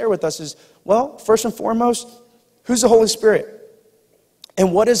just share with us is, well, first and foremost, who's the Holy Spirit?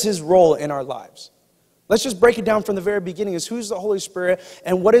 And what is His role in our lives? Let's just break it down from the very beginning is who's the Holy Spirit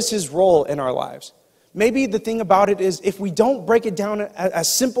and what is His role in our lives? Maybe the thing about it is if we don't break it down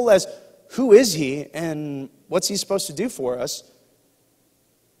as simple as who is He and what's He supposed to do for us,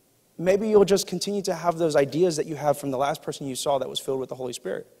 maybe you'll just continue to have those ideas that you have from the last person you saw that was filled with the Holy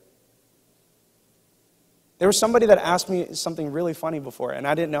Spirit. There was somebody that asked me something really funny before, and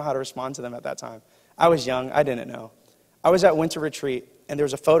I didn't know how to respond to them at that time. I was young. I didn't know. I was at winter retreat, and there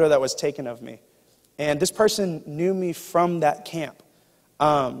was a photo that was taken of me. And this person knew me from that camp.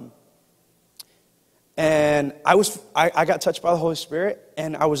 And I got touched by the Holy Spirit,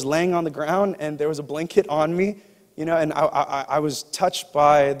 and I was laying on the ground, and there was a blanket on me, and I was touched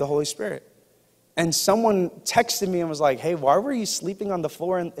by the Holy Spirit. And someone texted me and was like, "Hey, why were you sleeping on the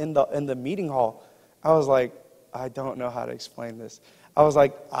floor in the meeting hall?" I was like, "I don't know how to explain this." I was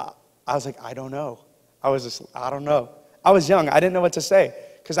like, "I don't know." I don't know. I was young. I didn't know what to say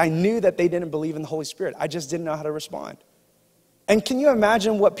because I knew that they didn't believe in the Holy Spirit. I just didn't know how to respond. And can you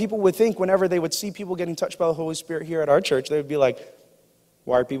imagine what people would think whenever they would see people getting touched by the Holy Spirit here at our church? They would be like,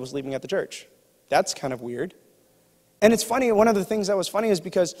 "Why are people sleeping at the church? That's kind of weird." And it's funny, one of the things that was funny is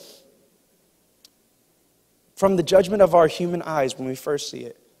because from the judgment of our human eyes, when we first see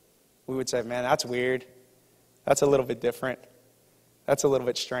it, we would say, "Man, that's weird. That's a little bit different. That's a little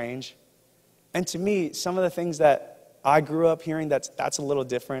bit strange." And to me, some of the things that I grew up hearing that's a little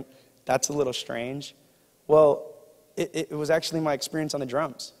different, that's a little strange, well, it was actually my experience on the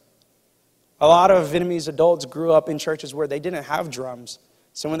drums. A lot of Vietnamese adults grew up in churches where they didn't have drums.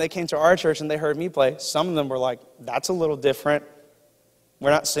 So when they came to our church and they heard me play, some of them were like, "That's a little different.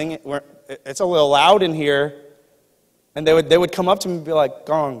 We're not singing. It's a little loud in here." And they would come up to me and be like,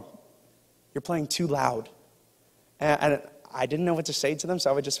 "Gong, you're playing too loud." And I didn't know what to say to them, so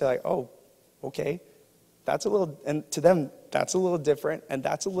I would just be like, "Oh, okay." And to them, that's a little different, and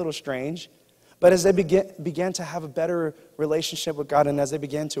that's a little strange. But as they began to have a better relationship with God, and as they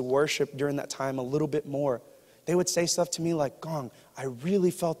began to worship during that time a little bit more, they would say stuff to me like, "Gong, I really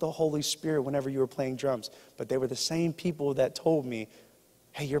felt the Holy Spirit whenever you were playing drums." But they were the same people that told me,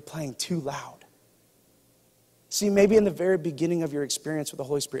 "Hey, you're playing too loud." See, maybe in the very beginning of your experience with the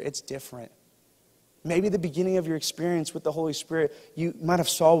Holy Spirit, it's different. Maybe the beginning of your experience with the Holy Spirit, you might have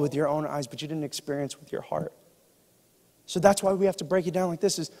saw with your own eyes, but you didn't experience with your heart. So that's why we have to break it down like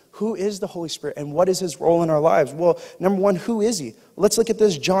this: is who is the Holy Spirit and what is his role in our lives? Well, number one, who is he? Let's look at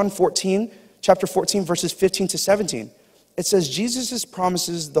this, John 14, chapter 14, verses 15 to 17. It says, Jesus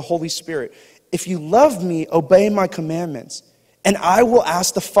promises the Holy Spirit. "If you love me, obey my commandments, and I will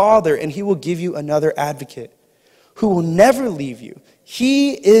ask the Father, and he will give you another advocate who will never leave you.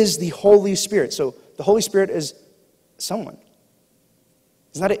 He is the Holy Spirit." So the Holy Spirit is someone.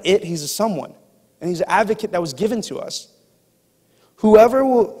 He's not an it, he's a someone. And he's an advocate that was given to us. Who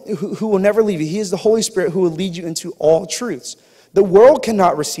will never leave you. He is the Holy Spirit who will lead you into all truths. The world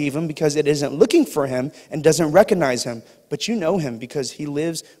cannot receive him because it isn't looking for him and doesn't recognize him. But you know him because he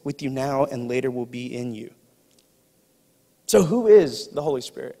lives with you now and later will be in you. So who is the Holy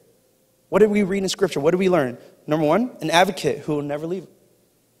Spirit? What did we read in Scripture? What did we learn? Number one, an advocate who will never leave.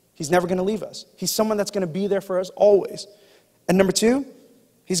 He's never going to leave us. He's someone that's going to be there for us always. And number two,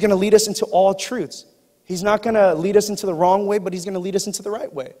 he's going to lead us into all truths. He's not going to lead us into the wrong way, but he's going to lead us into the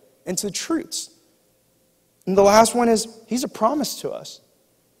right way, into the truths. And the last one is, he's a promise to us.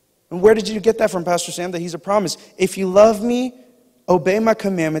 And where did you get that from, Pastor Sam, that he's a promise? "If you love me, obey my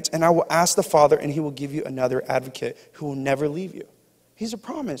commandments, and I will ask the Father, and he will give you another advocate who will never leave you." He's a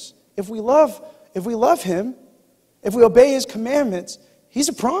promise. If we love him, if we obey his commandments, he's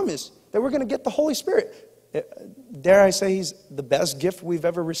a promise that we're going to get the Holy Spirit. Dare I say he's the best gift we've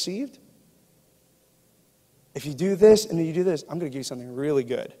ever received? If you do this and you do this, I'm going to give you something really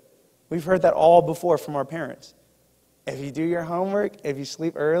good. We've heard that all before from our parents. If you do your homework, if you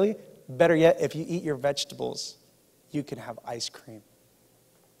sleep early, better yet, if you eat your vegetables, you can have ice cream.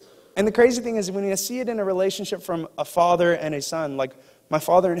 And the crazy thing is when you see it in a relationship from a father and a son, like my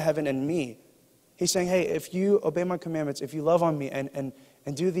Father in heaven and me, he's saying, "Hey, if you obey my commandments, if you love on me and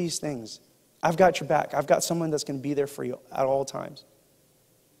do these things, I've got your back. I've got someone that's going to be there for you at all times."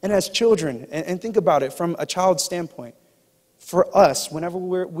 And as children, and think about it from a child's standpoint, for us, when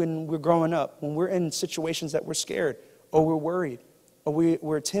we're growing up, when we're in situations that we're scared, or we're worried, or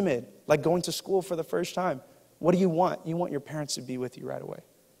we're timid, like going to school for the first time, what do you want? You want your parents to be with you right away.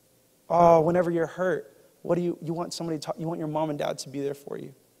 Oh, whenever you're hurt, what do you want somebody to talk? You want your mom and dad to be there for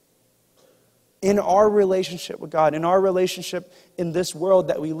you. In our relationship with God, in our relationship in this world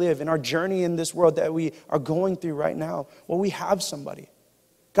that we live, in our journey in this world that we are going through right now, well, we have somebody.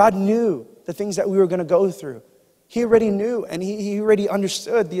 God knew the things that we were going to go through. He already knew, and he already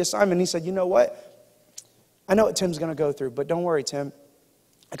understood the assignment. He said, "You know what? I know what Tim's going to go through, but don't worry, Tim.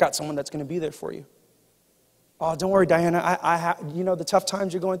 I got someone that's going to be there for you. Oh, don't worry, Diana. The tough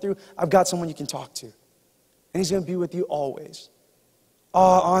times you're going through, I've got someone you can talk to. And he's going to be with you always.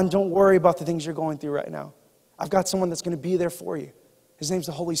 Oh, don't worry about the things you're going through right now. I've got someone that's going to be there for you. His name's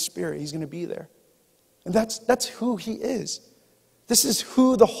the Holy Spirit. He's going to be there." And that's who he is. This is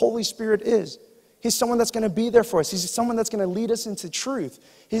who the Holy Spirit is. He's someone that's going to be there for us. He's someone that's going to lead us into truth.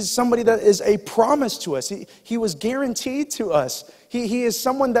 He's somebody that is a promise to us. He was guaranteed to us. He is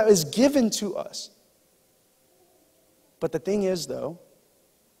someone that is given to us. But the thing is, though,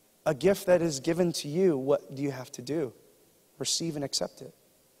 a gift that is given to you, what do you have to do? Receive and accept it.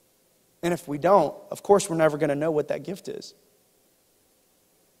 And if we don't, of course, we're never going to know what that gift is.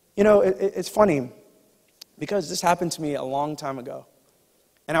 You know, it's funny because this happened to me a long time ago.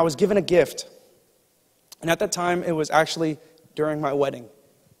 And I was given a gift. And at that time, it was actually during my wedding.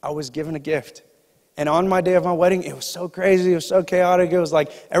 I was given a gift. And on my day of my wedding, it was so crazy. It was so chaotic. It was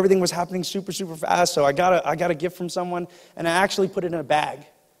like everything was happening super, super fast. So I got a gift from someone, and I actually put it in a bag.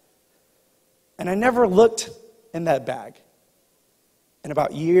 And I never looked in that bag. And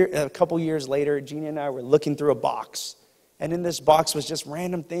a couple years later, Jeannie and I were looking through a box. And in this box was just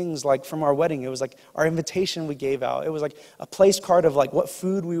random things like from our wedding. It was like our invitation we gave out. It was like a place card of like what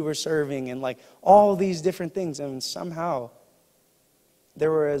food we were serving and like all these different things. And somehow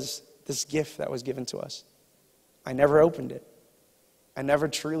there was this gift that was given to us. I never opened it. I never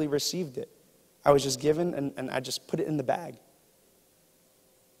truly received it. I was just given and I just put it in the bag.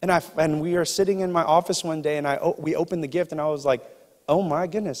 And we were sitting in my office one day and we opened the gift and I was like, oh my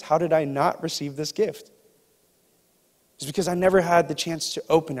goodness, how did I not receive this gift? It's because I never had the chance to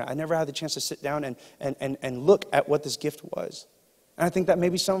open it. I never had the chance to sit down and look at what this gift was. And I think that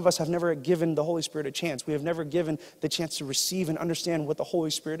maybe some of us have never given the Holy Spirit a chance. We have never given the chance to receive and understand what the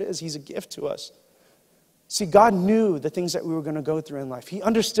Holy Spirit is. He's a gift to us. See, God knew the things that we were going to go through in life. He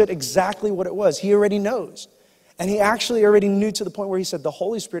understood exactly what it was. He already knows. And he actually already knew to the point where he said, the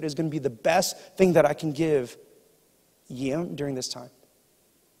Holy Spirit is going to be the best thing that I can give you during this time.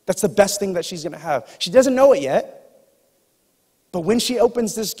 That's the best thing that she's going to have. She doesn't know it yet. But when she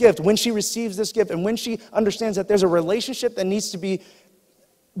opens this gift, when she receives this gift, and when she understands that there's a relationship that needs to be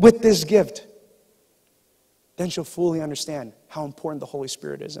with this gift, then she'll fully understand how important the Holy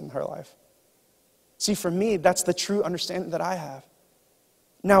Spirit is in her life. See, for me, that's the true understanding that I have.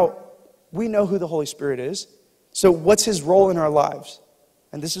 Now, we know who the Holy Spirit is. So what's his role in our lives?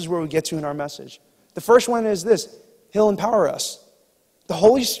 And this is where we get to in our message. The first one is this: he'll empower us. The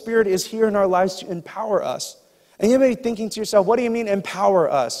Holy Spirit is here in our lives to empower us. And you may be thinking to yourself, what do you mean empower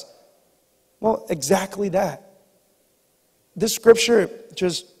us? Well, exactly that. This scripture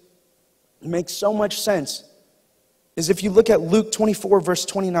just makes so much sense. Is if you look at Luke 24, verse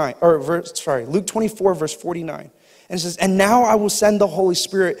 49, Luke 24, verse 49. And it says, and now I will send the Holy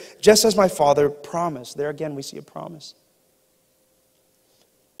Spirit, just as my Father promised. There again, we see a promise.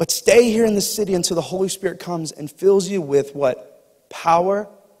 But stay here in the city until the Holy Spirit comes and fills you with what? Power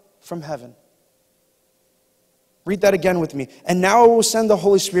from heaven. Read that again with me. And now I will send the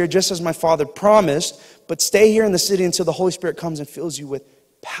Holy Spirit just as my Father promised, but stay here in the city until the Holy Spirit comes and fills you with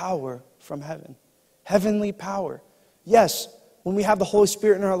power from heaven. Heavenly power. Yes, when we have the Holy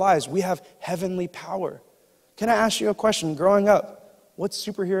Spirit in our lives, we have heavenly power. Can I ask you a question? Growing up, what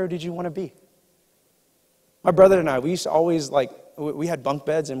superhero did you want to be? My brother and I, we used to always we had bunk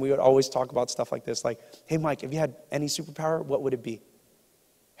beds and we would always talk about stuff like this. Like, hey Mike, if you had any superpower, what would it be?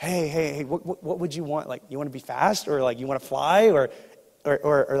 Hey, what would you want? Like, you want to be fast, or like you want to fly, or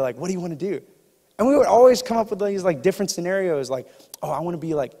like, what do you want to do? And we would always come up with these like different scenarios, like, oh, I want to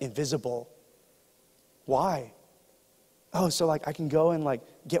be like invisible. Why? Oh, so like I can go and like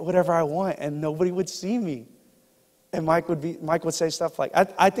get whatever I want and nobody would see me. And Mike would say stuff like,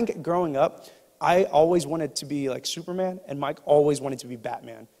 I think growing up, I always wanted to be like Superman, and Mike always wanted to be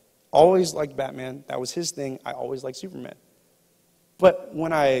Batman. Always liked Batman. That was his thing. I always liked Superman. But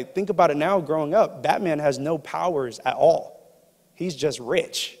when I think about it now, growing up, Batman has no powers at all. He's just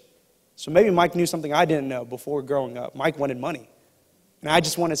rich. So maybe Mike knew something I didn't know before growing up. Mike wanted money. And I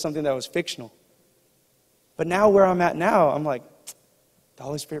just wanted something that was fictional. But now where I'm at now, I'm like, the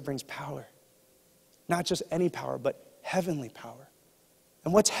Holy Spirit brings power. Not just any power, but heavenly power.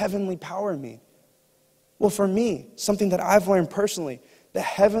 And what's heavenly power mean? Well, for me, something that I've learned personally, the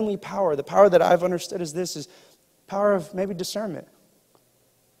heavenly power, the power that I've understood is power of maybe discernment.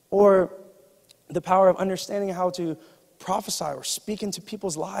 Or the power of understanding how to prophesy or speak into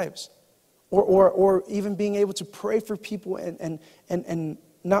people's lives. Or even being able to pray for people and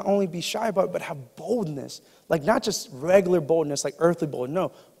not only be shy about it, but have boldness. Like not just regular boldness, like earthly boldness.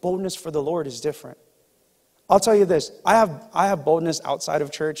 No, boldness for the Lord is different. I'll tell you this, I have boldness outside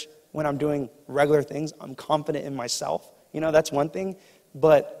of church when I'm doing regular things. I'm confident in myself. You know, that's one thing.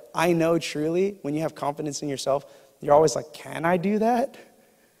 But I know truly when you have confidence in yourself, you're always like, can I do that?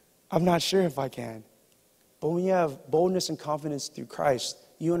 I'm not sure if I can. But when you have boldness and confidence through Christ,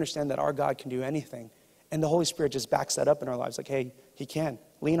 you understand that our God can do anything. And the Holy Spirit just backs that up in our lives. Like, hey, he can.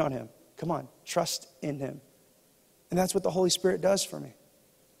 Lean on him. Come on, trust in him. And that's what the Holy Spirit does for me.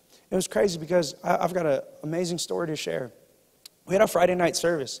 It was crazy because I've got an amazing story to share. We had a Friday night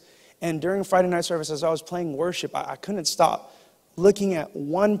service. And during Friday night service, as I was playing worship, I couldn't stop looking at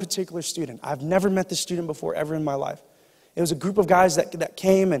one particular student. I've never met this student before ever in my life. It was a group of guys that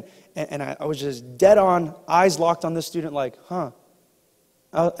came, and I was just dead on, eyes locked on this student like,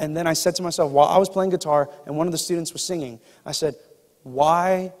 and then I said to myself, while I was playing guitar and one of the students was singing, I said,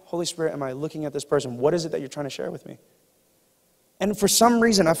 why, Holy Spirit, am I looking at this person? What is it that you're trying to share with me? And for some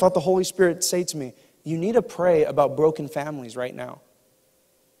reason, I felt the Holy Spirit say to me, you need to pray about broken families right now.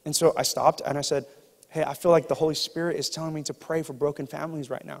 And so I stopped and I said, hey, I feel like the Holy Spirit is telling me to pray for broken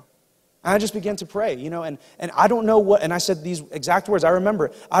families right now. And I just began to pray, and I don't know what, and I said these exact words, I remember,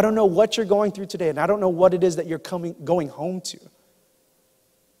 I don't know what you're going through today, and I don't know what it is that you're going home to.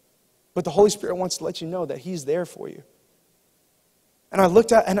 But the Holy Spirit wants to let you know that he's there for you. And I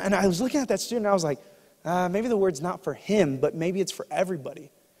looked at, and I was looking at that student, and I was like, maybe the word's not for him, but maybe it's for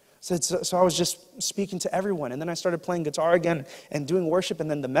everybody. So I was just speaking to everyone, and then I started playing guitar again and doing worship, and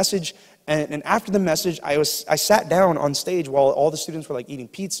then the message, and after the message, I sat down on stage while all the students were like eating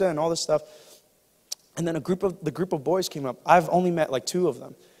pizza and all this stuff, and then the group of boys came up. I've only met like 2 of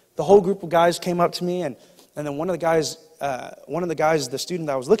them. The whole group of guys came up to me, and then one of the guys, the student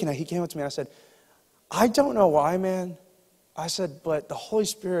that I was looking at, he came up to me, and I said, I don't know why, man. I said, but the Holy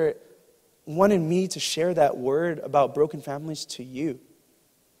Spirit wanted me to share that word about broken families to you.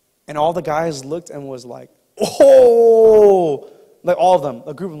 And all the guys looked and was like, oh, like all of them,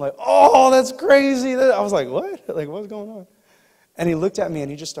 a group of them like, oh, that's crazy. I was like, what? Like, what's going on? And he looked at me and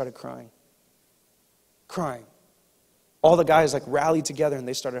he just started crying. All the guys like rallied together and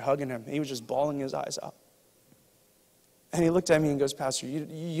they started hugging him. And he was just bawling his eyes out. And he looked at me and goes, Pastor,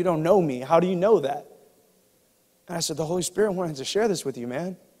 you don't know me. How do you know that? And I said, the Holy Spirit wanted to share this with you,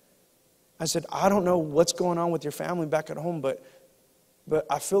 man. I said, I don't know what's going on with your family back at home, but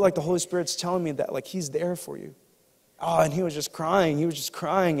I feel like the Holy Spirit's telling me that, like, he's there for you. Oh, and he was just crying.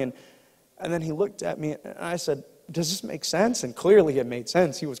 And then he looked at me, and I said, does this make sense? And clearly it made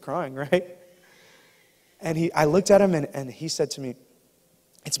sense. He was crying, right? And I looked at him, and he said to me,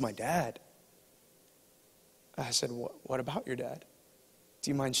 it's my dad. I said, what about your dad?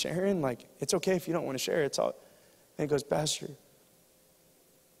 Do you mind sharing? Like, it's okay if you don't want to share. It's all. And he goes, Pastor,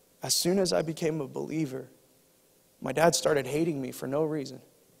 as soon as I became a believer, my dad started hating me for no reason.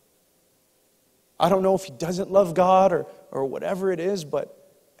 I don't know if he doesn't love God or whatever it is, and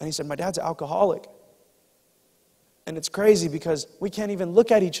he said, my dad's an alcoholic. And it's crazy because we can't even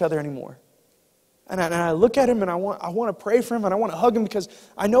look at each other anymore. And I look at him and I want to pray for him and I want to hug him because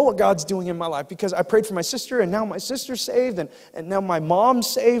I know what God's doing in my life, because I prayed for my sister and now my sister's saved and now my mom's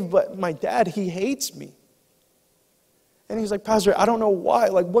saved, but my dad, he hates me. And he's like, Pastor, I don't know why.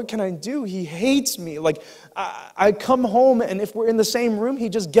 Like, what can I do? He hates me. Like, I come home, and if we're in the same room, he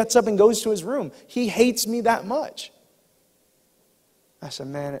just gets up and goes to his room. He hates me that much. I said,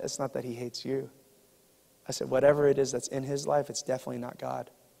 man, it's not that he hates you. I said, whatever it is that's in his life, it's definitely not God.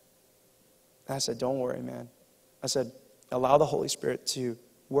 And I said, don't worry, man. I said, allow the Holy Spirit to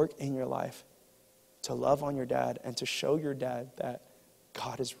work in your life, to love on your dad, and to show your dad that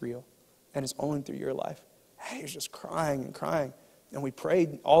God is real, and it's only through your life. Hey, he was just crying and crying. And we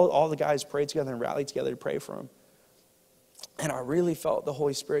prayed, all the guys prayed together and rallied together to pray for him. And I really felt the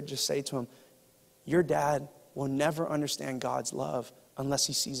Holy Spirit just say to him, your dad will never understand God's love unless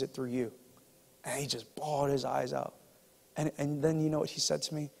he sees it through you. And he just bawled his eyes out. And then you know what he said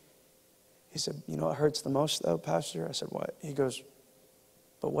to me? He said, you know what hurts the most though, Pastor? I said, what? He goes,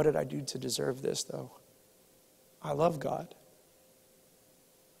 but what did I do to deserve this though? I love God.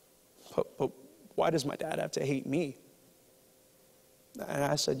 But why does my dad have to hate me? And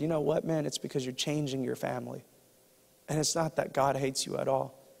I said, you know what, man? It's because you're changing your family. And it's not that God hates you at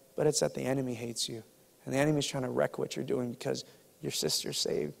all, but it's that the enemy hates you. And the enemy's trying to wreck what you're doing because your sister's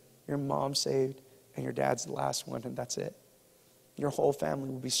saved, your mom's saved, and your dad's the last one, and that's it. Your whole family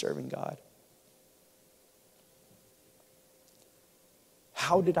will be serving God.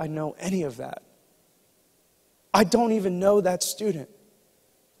 How did I know any of that? I don't even know that student.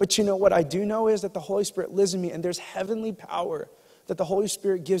 But you know what I do know is that the Holy Spirit lives in me, and there's heavenly power that the Holy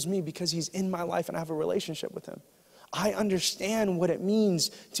Spirit gives me because he's in my life and I have a relationship with him. I understand what it means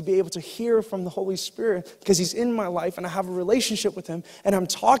to be able to hear from the Holy Spirit because he's in my life and I have a relationship with him and I'm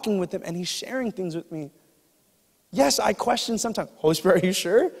talking with him and he's sharing things with me. Yes, I question sometimes, Holy Spirit, are you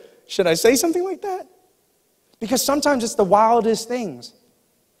sure? Should I say something like that? Because sometimes it's the wildest things.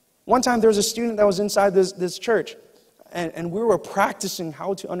 One time there was a student that was inside this church, and we were practicing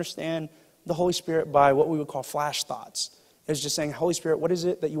how to understand the Holy Spirit by what we would call flash thoughts. It was just saying, Holy Spirit, what is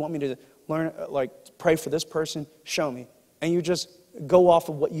it that you want me to learn, like pray for this person? Show me. And you just go off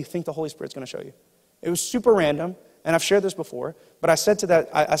of what you think the Holy Spirit's going to show you. It was super random, and I've shared this before, but I said to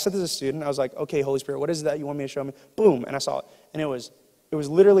the student, I was like, okay, Holy Spirit, what is it that you want me to show me? Boom, and I saw it. And it was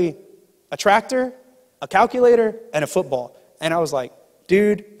literally a tractor, a calculator, and a football. And I was like,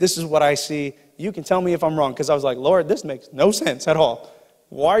 dude, this is what I see. You can tell me if I'm wrong, because I was like, Lord, this makes no sense at all.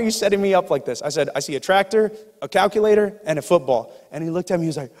 Why are you setting me up like this? I said, I see a tractor, a calculator, and a football. And he looked at me, he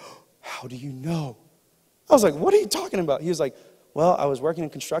was like, how do you know? I was like, what are you talking about? He was like, well, I was working in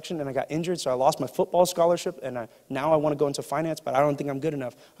construction and I got injured, so I lost my football scholarship, and now I want to go into finance, but I don't think I'm good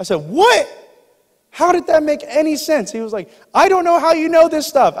enough. I said, what? How did that make any sense? He was like, I don't know how you know this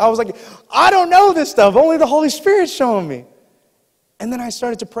stuff. I was like, I don't know this stuff. Only the Holy Spirit's showing me. And then I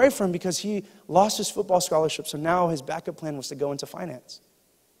started to pray for him because he lost his football scholarship, so now his backup plan was to go into finance.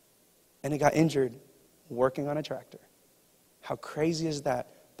 And he got injured working on a tractor. How crazy is that?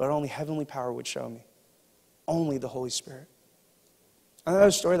 But only heavenly power would show me. Only the Holy Spirit.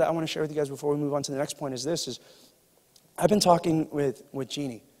 Another story that I want to share with you guys before we move on to the next point is this. I've been talking with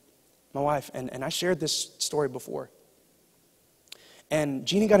Jeannie, my wife, and I shared this story before. And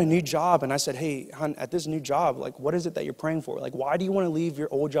Jeannie got a new job, and I said, hey, hon, at this new job, like, what is it that you're praying for? Like, why do you want to leave your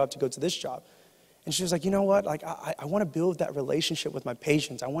old job to go to this job? And she was like, you know what? Like, I want to build that relationship with my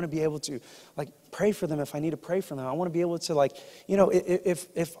patients. I want to be able to, like, pray for them if I need to pray for them. I want to be able to, like, you know,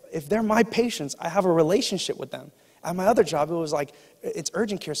 if they're my patients, I have a relationship with them. At my other job, it was like, it's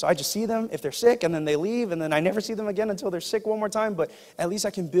urgent care, so I just see them if they're sick, and then they leave, and then I never see them again until they're sick one more time. But at least I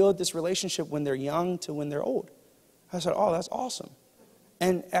can build this relationship when they're young to when they're old. I said, oh, that's awesome.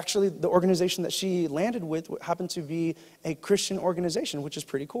 And actually, the organization that she landed with happened to be a Christian organization, which is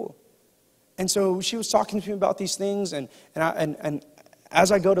pretty cool. And so she was talking to me about these things, and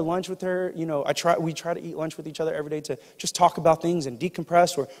as I go to lunch with her, you know, we try to eat lunch with each other every day to just talk about things and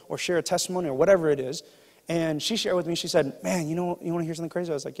decompress or share a testimony or whatever it is. And she shared with me, she said, man, you want to hear something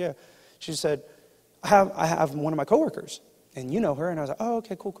crazy? I was like, yeah. She said, I have one of my coworkers, and you know her. And I was like, oh,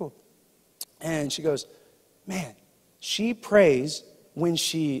 okay, cool. And she goes, man, she prays when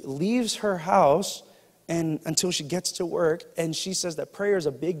she leaves her house and until she gets to work, and she says that prayer is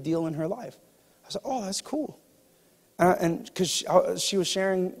a big deal in her life. I was like, oh, that's cool. And because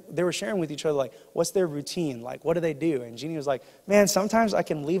they were sharing with each other, like, what's their routine? Like, what do they do? And Jeannie was like, man, sometimes I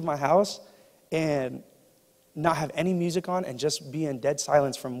can leave my house and not have any music on and just be in dead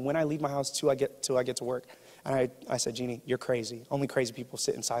silence from when I leave my house till I get to work. And I said, Jeannie, you're crazy. Only crazy people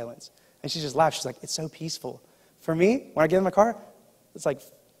sit in silence. And she just laughed. She's like, it's so peaceful. For me, when I get in my car, it's like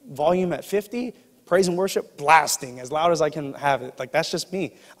volume at 50, praise and worship blasting as loud as I can have it. Like, that's just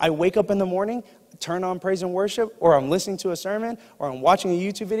me. I wake up in the morning, turn on praise and worship, or I'm listening to a sermon, or I'm watching a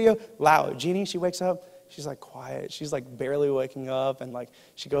YouTube video, loud. Jeannie, she wakes up, she's like quiet. She's like barely waking up, and like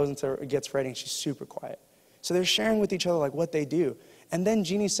she gets ready, and she's super quiet. So they're sharing with each other like what they do. And then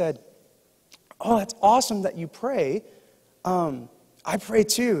Jeannie said, oh, that's awesome that you pray. I pray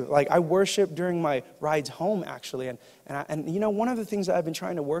too. Like, I worship during my rides home, actually. And you know, one of the things that I've been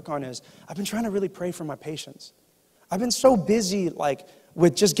trying to work on is I've been trying to really pray for my patients. I've been so busy, like,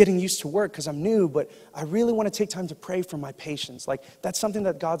 with just getting used to work because I'm new, but I really want to take time to pray for my patients. Like, that's something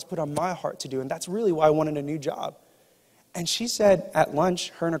that God's put on my heart to do, and that's really why I wanted a new job. And she said at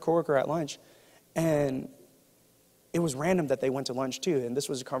lunch, her and her coworker at lunch, and it was random that they went to lunch too, and this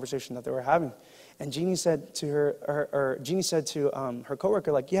was a conversation that they were having. And Jeannie said to her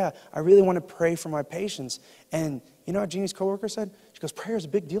coworker, like, yeah, I really want to pray for my patients. And you know what Jeannie's coworker said? She goes, prayer is a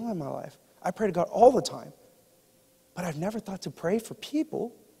big deal in my life. I pray to God all the time, but I've never thought to pray for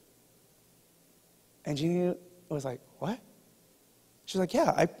people. And Jeannie was like, what? She's like,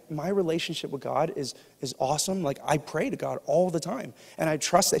 yeah, my relationship with God is awesome. Like, I pray to God all the time, and I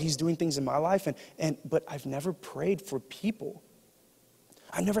trust that He's doing things in my life. But I've never prayed for people.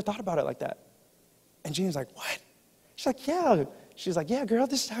 I never thought about it like that. And Jeannie was like, what? She's like, yeah. She's like, yeah, girl,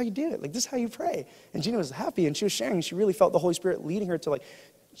 this is how you do it. Like, this is how you pray. And Jeannie was happy, and she was sharing. She really felt the Holy Spirit leading her to, like,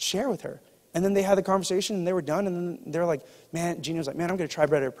 share with her. And then they had the conversation, and they were done. And then they were like, man, Jeannie was like, man, I'm going to try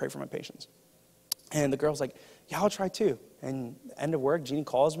better to pray for my patients. And the girl was like, yeah, I'll try too. And end of work, Jeannie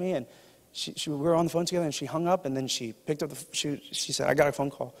calls me, and we were on the phone together, and she hung up, and then she picked up she said, I got a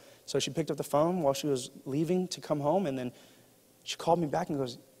phone call. So she picked up the phone while she was leaving to come home, and then she called me back and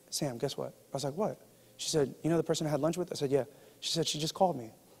goes, Sam, guess what? I was like, what? She said, you know the person I had lunch with? I said, yeah. She said, she just called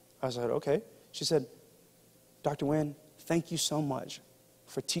me. I said, okay. She said, Dr. Nguyen, thank you so much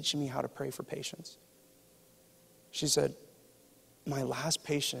for teaching me how to pray for patients. She said, my last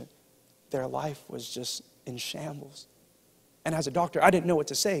patient, their life was just in shambles. And as a doctor, I didn't know what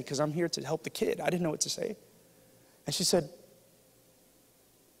to say because I'm here to help the kid. I didn't know what to say. And she said,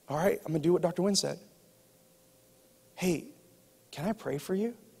 All right, I'm going to do what Dr. Wynn said. Hey, can I pray for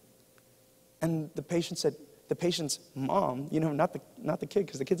you? And the patient's mom, not the kid,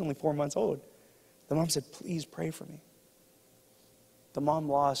 because the kid's only 4 months old. The mom said, please pray for me. The mom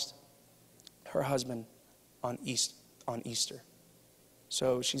lost her husband on Easter.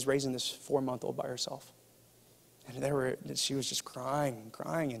 So she's raising this 4-month-old by herself. And she was just crying.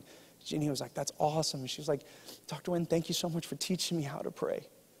 And Jeannie was like, that's awesome. And she was like, Dr. Wynn, thank you so much for teaching me how to pray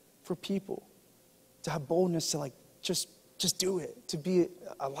for people, to have boldness to like just do it, to be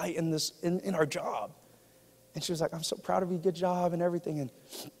a light in our job. And she was like, I'm so proud of you, good job and everything. And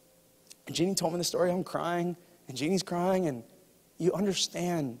Jeannie told me the story, I'm crying, and Jeannie's crying, and you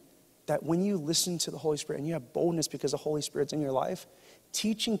understand that when you listen to the Holy Spirit and you have boldness because the Holy Spirit's in your life,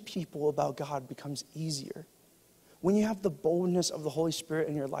 teaching people about God becomes easier. When you have the boldness of the Holy Spirit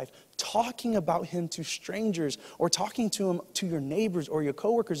in your life, talking about Him to strangers or talking to Him to your neighbors or your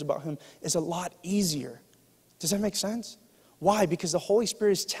coworkers about Him is a lot easier. Does that make sense? Why? Because the Holy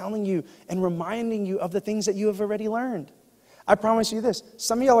Spirit is telling you and reminding you of the things that you have already learned. I promise you this.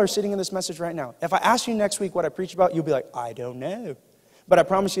 Some of y'all are sitting in this message right now. If I ask you next week what I preach about, you'll be like, I don't know. But I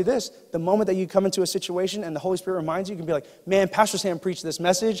promise you this, the moment that you come into a situation and the Holy Spirit reminds you, you can be like, man, Pastor Sam preached this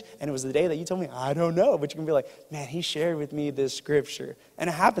message, and it was the day that you told me, I don't know. But you can be like, man, he shared with me this scripture. And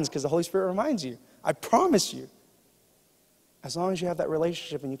it happens because the Holy Spirit reminds you. I promise you. As long as you have that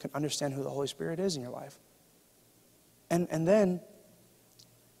relationship and you can understand who the Holy Spirit is in your life. And then,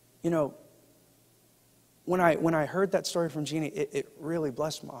 when I heard that story from Jeannie, it really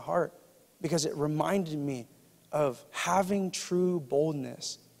blessed my heart because it reminded me of having true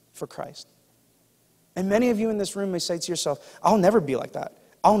boldness for Christ. And many of you in this room may say to yourself, I'll never be like that.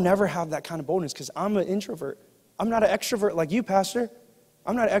 I'll never have that kind of boldness because I'm an introvert. I'm not an extrovert like you, Pastor.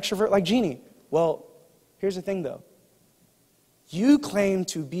 I'm not an extrovert like Jeannie. Well, here's the thing, though. You claim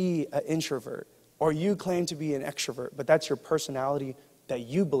to be an introvert or you claim to be an extrovert, but that's your personality that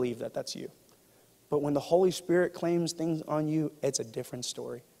you believe that that's you. But when the Holy Spirit claims things on you, it's a different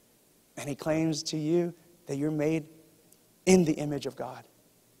story. And He claims to you that you're made in the image of God.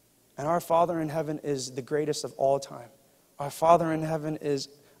 And our Father in heaven is the greatest of all time. Our Father in heaven is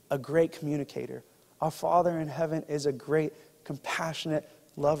a great communicator. Our Father in heaven is a great, compassionate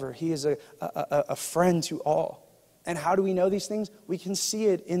lover. He is a friend to all. And how do we know these things? We can see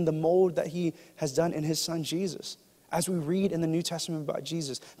it in the mold that He has done in His Son Jesus. As we read in the New Testament about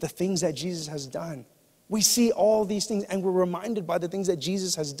Jesus, the things that Jesus has done. We see all these things and we're reminded by the things that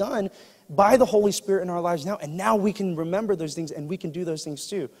Jesus has done by the Holy Spirit in our lives now. And now we can remember those things and we can do those things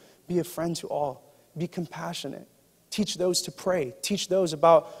too. Be a friend to all. Be compassionate. Teach those to pray. Teach those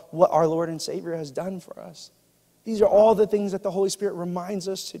about what our Lord and Savior has done for us. These are all the things that the Holy Spirit reminds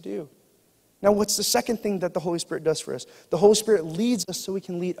us to do. Now, what's the second thing that the Holy Spirit does for us? The Holy Spirit leads us so we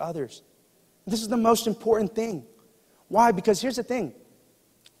can lead others. This is the most important thing. Why? Because here's the thing.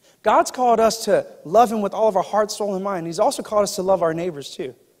 God's called us to love Him with all of our heart, soul, and mind. He's also called us to love our neighbors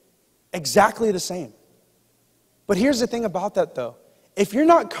too. Exactly the same. But here's the thing about that though. If you're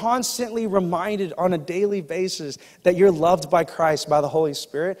not constantly reminded on a daily basis that you're loved by Christ, by the Holy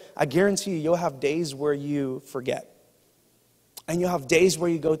Spirit, I guarantee you'll have days where you forget. And you'll have days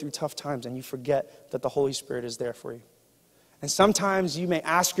where you go through tough times and you forget that the Holy Spirit is there for you. And sometimes you may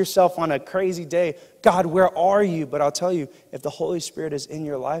ask yourself on a crazy day, God, where are you? But I'll tell you, if the Holy Spirit is in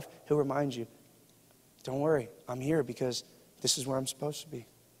your life, He'll remind you, don't worry, I'm here because this is where I'm supposed to be.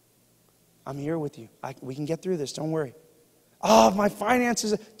 I'm here with you. We can get through this, don't worry. Oh, my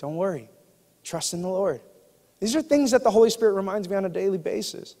finances, don't worry. Trust in the Lord. These are things that the Holy Spirit reminds me on a daily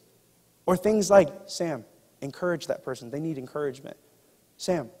basis. Or things like, Sam, encourage that person. They need encouragement.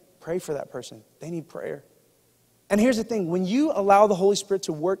 Sam, pray for that person. They need prayer. And here's the thing, when you allow the Holy Spirit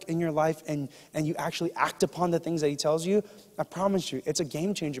to work in your life and you actually act upon the things that He tells you, I promise you, it's a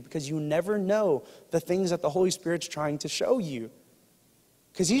game changer because you never know the things that the Holy Spirit's trying to show you.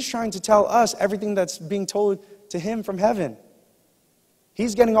 Because He's trying to tell us everything that's being told to Him from heaven.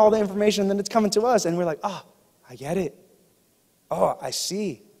 He's getting all the information and then it's coming to us and we're like, I get it. Oh, I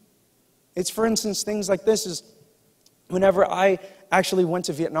see. It's, for instance, things like this is whenever I actually went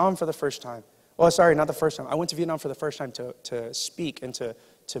to Vietnam for the first time. Well, sorry, not the first time. I went to Vietnam for the first time to speak and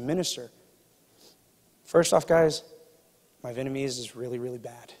to minister. First off, guys, my Vietnamese is really, really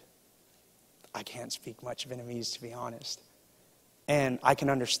bad. I can't speak much Vietnamese, to be honest. And I can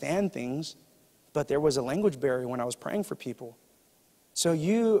understand things, but there was a language barrier when I was praying for people. So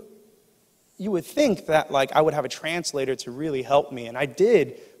you would think that like I would have a translator to really help me, and I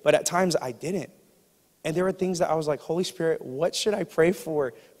did, but at times I didn't. And there were things that I was like, Holy Spirit, what should I pray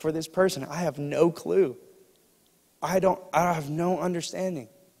for this person? I have no clue. I have no understanding.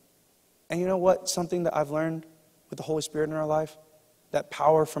 And you know what? Something that I've learned with the Holy Spirit in our life, that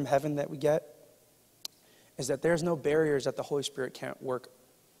power from heaven that we get, is that there's no barriers that the Holy Spirit can't work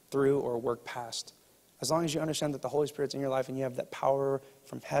through or work past. As long as you understand that the Holy Spirit's in your life and you have that power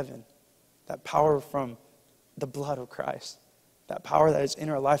from heaven, that power from the blood of Christ, that power that is in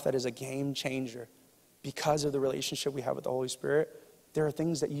our life that is a game changer because of the relationship we have with the Holy Spirit, there are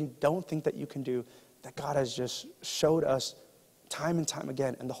things that you don't think that you can do that God has just showed us time and time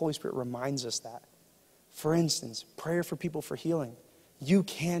again, and the Holy Spirit reminds us that. For instance, prayer for people for healing. You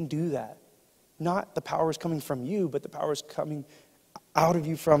can do that. Not the power is coming from you, but the power is coming out of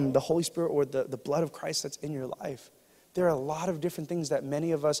you from the Holy Spirit or the blood of Christ that's in your life. There are a lot of different things that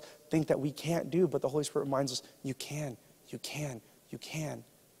many of us think that we can't do, but the Holy Spirit reminds us, you can, you can, you can.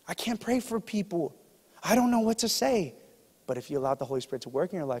 I can't pray for people. I don't know what to say. But if you allowed the Holy Spirit to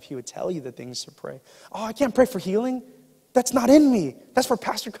work in your life, He would tell you the things to pray. Oh, I can't pray for healing. That's not in me. That's for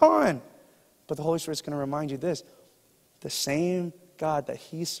Pastor Khan. But the Holy Spirit's going to remind you this. The same God that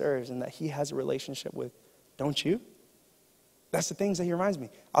He serves and that He has a relationship with, don't you? That's the things that He reminds me.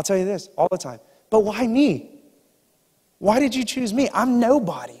 I'll tell you this all the time. But why me? Why did you choose me? I'm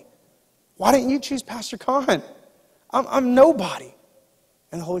nobody. Why didn't you choose Pastor Khan? I'm nobody.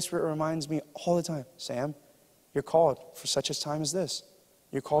 And the Holy Spirit reminds me all the time, Sam, you're called for such a time as this.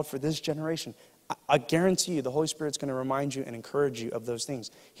 You're called for this generation. I guarantee you the Holy Spirit's going to remind you and encourage you of those things.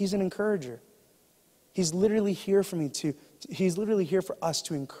 He's an encourager. He's literally here for me He's literally here for us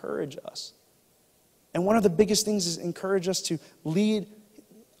to encourage us. And one of the biggest things is encourage us to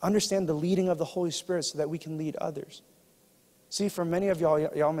understand the leading of the Holy Spirit so that we can lead others. See, for many of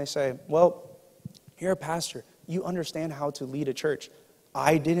y'all may say, well, you're a pastor. You understand how to lead a church.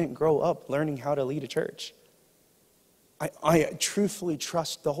 I didn't grow up learning how to lead a church. I truthfully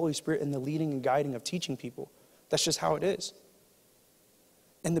trust the Holy Spirit in the leading and guiding of teaching people. That's just how it is.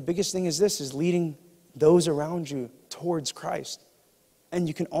 And the biggest thing is this, is leading those around you towards Christ. And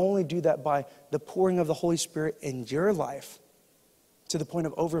you can only do that by the pouring of the Holy Spirit in your life to the point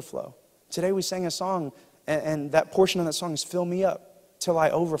of overflow. Today we sang a song, and that portion of that song is fill me up till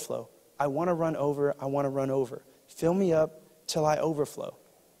I overflow. I want to run over, I want to run over. Fill me up till I overflow.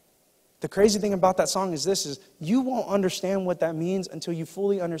 The crazy thing about that song is this, is you won't understand what that means until you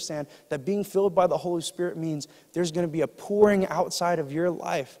fully understand that being filled by the Holy Spirit means there's going to be a pouring outside of your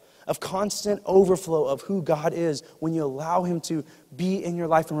life of constant overflow of who God is when you allow Him to be in your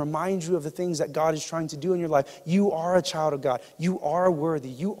life and remind you of the things that God is trying to do in your life. You are a child of God. You are worthy.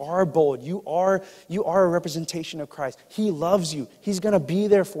 You are bold. You are a representation of Christ. He loves you. He's going to be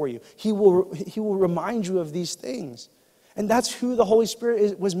there for you. He will remind you of these things. And that's who the Holy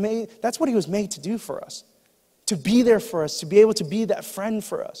Spirit was made. That's what He was made to do for us. To be there for us. To be able to be that friend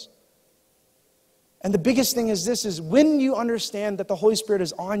for us. And the biggest thing is this, is when you understand that the Holy Spirit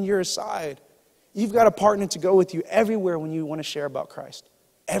is on your side, you've got a partner to go with you everywhere when you want to share about Christ.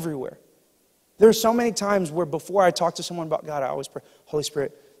 Everywhere. There are so many times where before I talk to someone about God, I always pray, Holy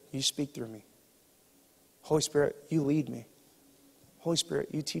Spirit, you speak through me. Holy Spirit, you lead me. Holy Spirit,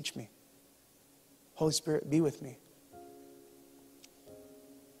 you teach me. Holy Spirit, be with me.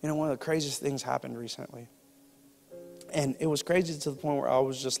 You know, one of the craziest things happened recently. And it was crazy to the point where I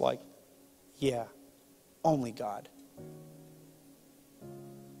was just like, yeah, only God.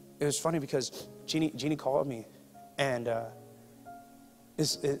 It was funny because Jeannie called me. And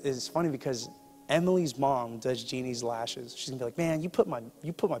it's funny because Emily's mom does Jeannie's lashes. She's going to be like, man, you put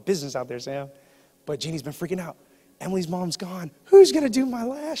my business out there, Sam. But Jeannie's been freaking out. Emily's mom's gone. Who's going to do my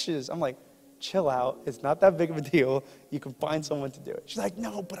lashes? I'm like, chill out. It's not that big of a deal. You can find someone to do it. She's like,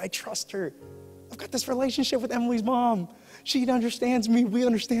 no, but I trust her. I've got this relationship with Emily's mom. She understands me. We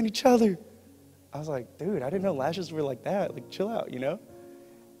understand each other. I was like, dude, I didn't know lashes were like that. Like, chill out, you know?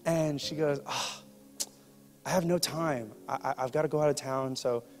 And she goes, I have no time. I've got to go out of town,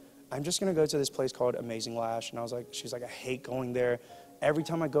 so I'm just going to go to this place called Amazing Lash. And she's like, I hate going there. Every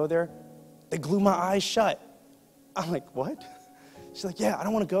time I go there, they glue my eyes shut. I'm like, what? She's like, yeah, I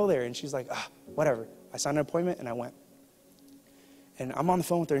don't want to go there. And she's like, whatever. I signed an appointment and I went. And I'm on the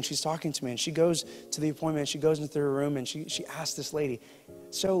phone with her and she's talking to me. And she goes to the appointment. She goes into her room and she asked this lady,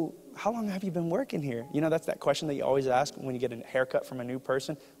 so how long have you been working here? You know, that's that question that you always ask when you get a haircut from a new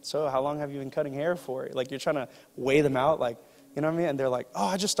person. So how long have you been cutting hair for? Like you're trying to weigh them out. Like, you know what I mean? And they're like, oh,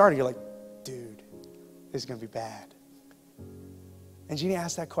 I just started. You're like, dude, this is going to be bad. And Jeannie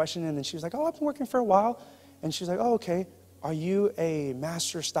asked that question and then she was like, oh, I've been working for a while. And she was like, oh, okay. Are you a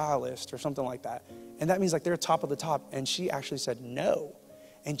master stylist or something like that? And that means like they're top of the top. And she actually said no.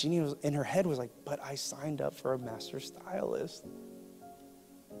 And Jeannie was in her head was like, but I signed up for a master stylist.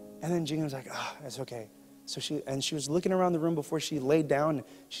 And then Jeannie was like, it's okay. So she was looking around the room before she laid down.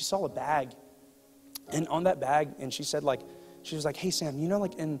 She saw a bag. And on that bag, and she said, like, she was like, hey, Sam, you know,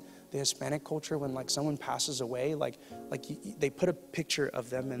 like in the Hispanic culture, when like someone passes away, they put a picture of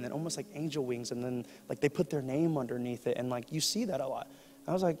them and then almost like angel wings, and then like they put their name underneath it, and like you see that a lot.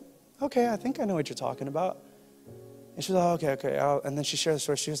 I was like, okay, I think I know what you're talking about. And she was like, okay. And then she shared the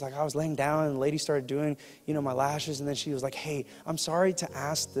story. She was like, I was laying down, and the lady started doing, you know, my lashes, and then she was like, hey, I'm sorry to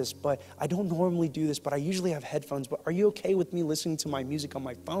ask this, but I don't normally do this, but I usually have headphones, but are you okay with me listening to my music on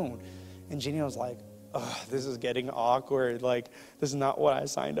my phone? And Jeannie was like, oh, this is getting awkward. Like, this is not what I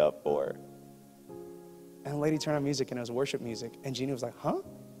signed up for. And the lady turned on music, and it was worship music. And Jeannie was like, huh?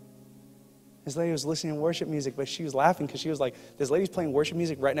 This lady was listening to worship music, but she was laughing because she was like, this lady's playing worship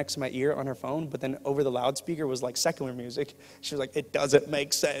music right next to my ear on her phone, but then over the loudspeaker was like secular music. She was like, it doesn't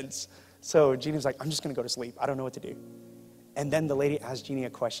make sense. So Jeannie was like, I'm just going to go to sleep. I don't know what to do. And then the lady asked Jeannie a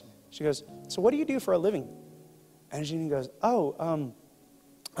question. She goes, so what do you do for a living? And Jeannie goes, I'm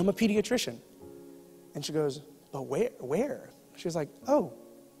a pediatrician. And she goes, but where? She was like,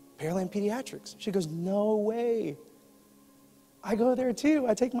 Pearland Pediatrics. She goes, no way. I go there too.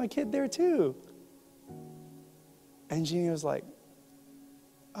 I take my kid there too. And Jeannie was like,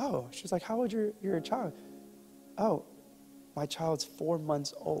 she was like, how old your child? My child's 4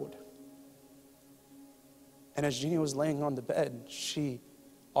 months old. And as Jeannie was laying on the bed, she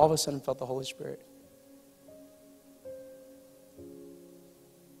all of a sudden felt the Holy Spirit.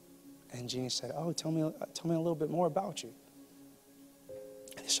 And Jeannie said, tell me a little bit more about you.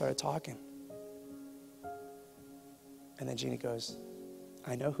 And they started talking. And then Jeannie goes,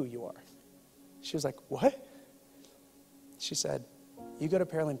 I know who you are. She was like, what? She said, you go to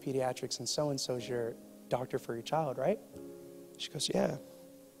Pearland Pediatrics, and so-and-so's your doctor for your child, right? She goes, yeah.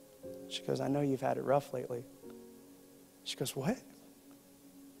 She goes, I know you've had it rough lately. She goes, what?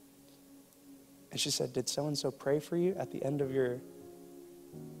 And she said, did so-and-so pray for you at the end of your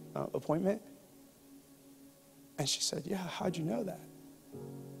appointment? And she said, yeah, how'd you know that?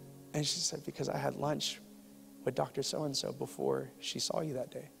 And she said, because I had lunch with Dr. So-and-so before she saw you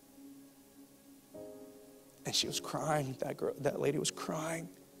that day. And she was crying. That lady was crying.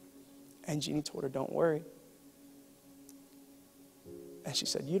 And Jeannie told her, don't worry. And she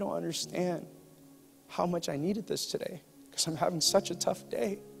said, you don't understand how much I needed this today, because I'm having such a tough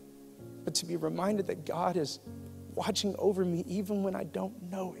day. But to be reminded that God is watching over me even when I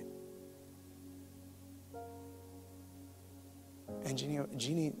don't know it. And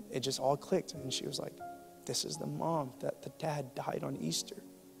Jeannie, it just all clicked. And she was like, this is the mom that the dad died on Easter.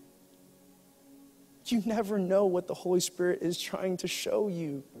 You never know what the Holy Spirit is trying to show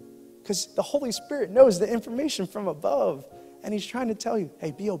you, because the Holy Spirit knows the information from above. And he's trying to tell you,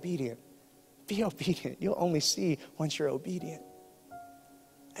 hey, be obedient. Be obedient. You'll only see once you're obedient.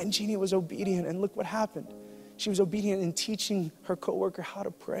 And Jeannie was obedient, and look what happened. She was obedient in teaching her coworker how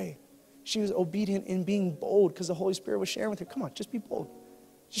to pray. She was obedient in being bold, because the Holy Spirit was sharing with her, come on, just be bold.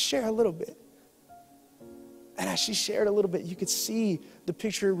 Just share a little bit. And as she shared a little bit, you could see the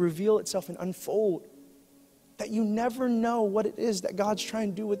picture reveal itself and unfold. That you never know what it is that God's trying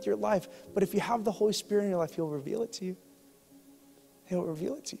to do with your life. But if you have the Holy Spirit in your life, he'll reveal it to you. He'll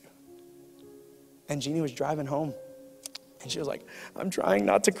reveal it to you. And Jeannie was driving home, and she was like, I'm trying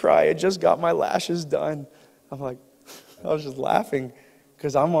not to cry. I just got my lashes done. I'm like, I was just laughing,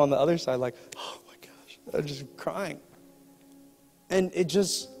 because I'm on the other side like, oh my gosh, I'm just crying. And it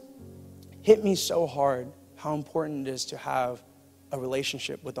just hit me so hard how important it is to have a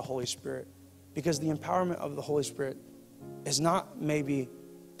relationship with the Holy Spirit. Because the empowerment of the Holy Spirit is not maybe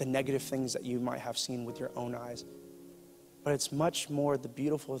the negative things that you might have seen with your own eyes, but it's much more the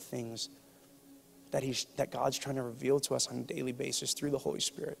beautiful things that God's trying to reveal to us on a daily basis through the Holy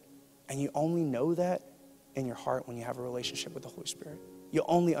Spirit. And you only know that in your heart when you have a relationship with the Holy Spirit. You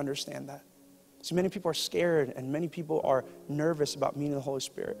only understand that. So many people are scared, and many people are nervous about meeting the Holy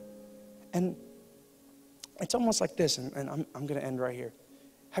Spirit. And it's almost like this, and I'm going to end right here.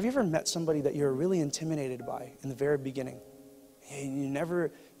 Have you ever met somebody that you're really intimidated by in the very beginning? You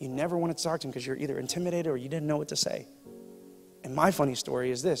never wanted to talk to them because you're either intimidated or you didn't know what to say. And my funny story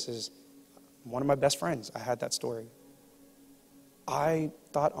is one of my best friends, I had that story. I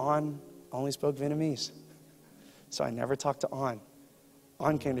thought An only spoke Vietnamese. So I never talked to An.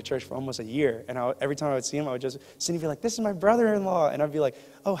 An came to church for almost a year, and every time I would see him, I would just sit and be like, this is my brother-in-law. And I'd be like,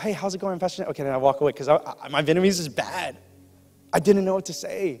 oh, hey, how's it going, Pastor? Okay, then I walk away because my Vietnamese is bad. I didn't know what to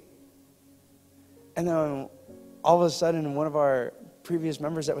say. And then all of a sudden, one of our previous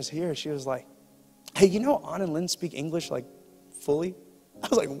members that was here, she was like, hey, you know An and Lynn speak English like fully? I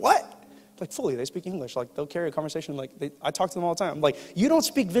was like, what? Like fully, they speak English. Like they'll carry a conversation. Like I talk to them all the time. I'm like, you don't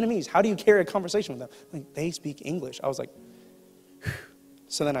speak Vietnamese. How do you carry a conversation with them? Like, they speak English. I was like, whew.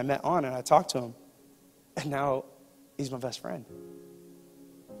 So then I met On and I talked to him. And now he's my best friend.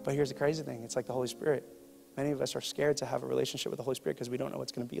 But here's the crazy thing. It's like the Holy Spirit. Many of us are scared to have a relationship with the Holy Spirit because we don't know what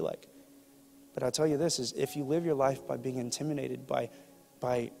it's going to be like. But I'll tell you this, is if you live your life by being intimidated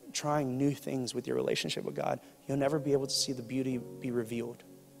by trying new things with your relationship with God, you'll never be able to see the beauty be revealed.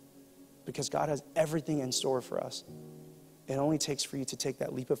 Because God has everything in store for us. It only takes for you to take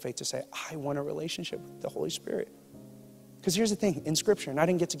that leap of faith to say, I want a relationship with the Holy Spirit. Because here's the thing, in Scripture, and I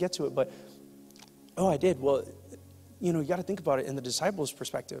didn't get to it, but, I did. Well, you got to think about it in the disciples'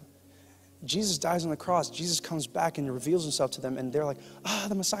 perspective. Jesus dies on the cross. Jesus comes back and reveals himself to them, and they're like,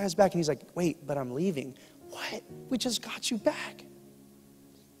 the Messiah's back. And he's like, wait, but I'm leaving. What? We just got you back.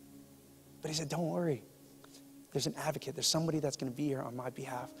 But he said, don't worry. There's an advocate. There's somebody that's going to be here on my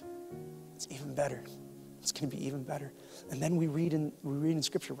behalf. It's even better. It's going to be even better. And then we read in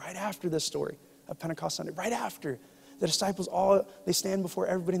Scripture right after this story of Pentecost Sunday, right after, the disciples they stand before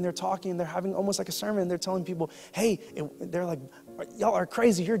everybody and they're talking and they're having almost like a sermon. They're telling people, hey, they're like, y'all are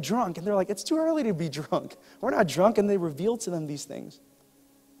crazy, you're drunk. And they're like, it's too early to be drunk. We're not drunk. And they reveal to them these things.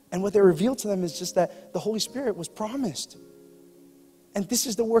 And what they reveal to them is just that the Holy Spirit was promised. And this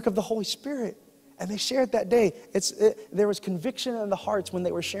is the work of the Holy Spirit. And they shared that day. There was conviction in the hearts when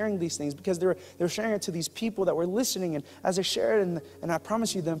they were sharing these things because they were sharing it to these people that were listening. And as they shared, and I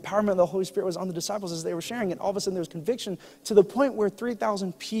promise you, the empowerment of the Holy Spirit was on the disciples as they were sharing it. All of a sudden, there was conviction to the point where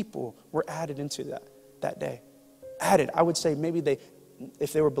 3,000 people were added into that day. Added. I would say maybe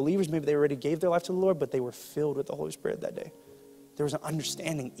if they were believers, maybe they already gave their life to the Lord, but they were filled with the Holy Spirit that day. There was an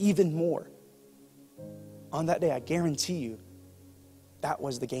understanding even more. On that day, I guarantee you, that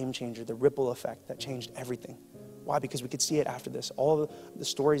was the game changer, the ripple effect that changed everything. Why? Because we could see it after this. All the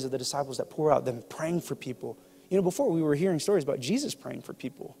stories of the disciples that pour out, them praying for people. Before we were hearing stories about Jesus praying for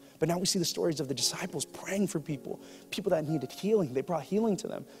people. But now we see the stories of the disciples praying for people. People that needed healing. They brought healing to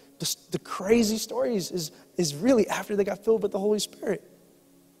them. The crazy stories is really after they got filled with the Holy Spirit.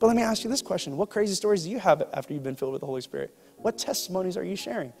 But let me ask you this question. What crazy stories do you have after you've been filled with the Holy Spirit? What testimonies are you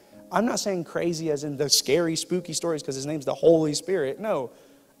sharing? I'm not saying crazy as in the scary, spooky stories because his name's the Holy Spirit. No.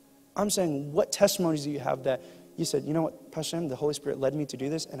 I'm saying what testimonies do you have that you said, you know what, Pastor Sam, the Holy Spirit led me to do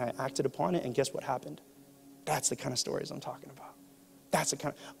this and I acted upon it and guess what happened? That's the kind of stories I'm talking about. That's the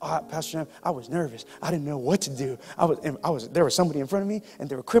kind of, Pastor Sam, I was nervous. I didn't know what to do. There was somebody in front of me and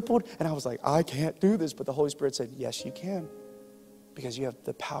they were crippled and I was like, I can't do this. But the Holy Spirit said, yes, you can. Because you have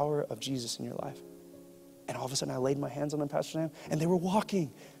the power of Jesus in your life. And all of a sudden I laid my hands on them, Pastor Sam, and they were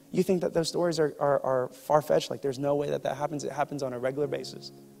walking. You think that those stories are far-fetched? Like there's no way that happens. It happens on a regular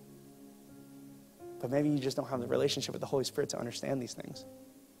basis. But maybe you just don't have the relationship with the Holy Spirit to understand these things.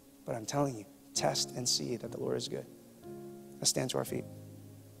 But I'm telling you, test and see that the Lord is good. Let's stand to our feet.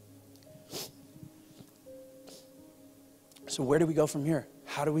 So where do we go from here?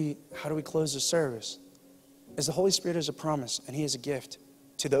 How do we close the service? As the Holy Spirit is a promise and he is a gift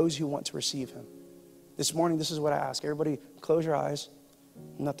to those who want to receive him. This morning, this is what I ask. Everybody close your eyes.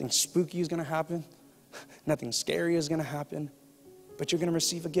 Nothing spooky is going to happen. Nothing scary is going to happen. But you're going to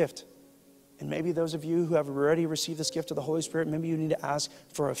receive a gift. And maybe those of you who have already received this gift of the Holy Spirit, maybe you need to ask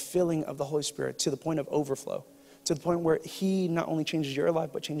for a filling of the Holy Spirit to the point of overflow. To the point where he not only changes your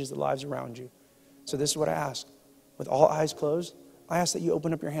life, but changes the lives around you. So this is what I ask. With all eyes closed, I ask that you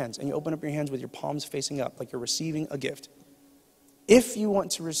open up your hands. And you open up your hands with your palms facing up, like you're receiving a gift. If you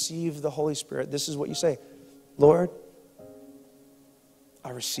want to receive the Holy Spirit, this is what you say. Lord, I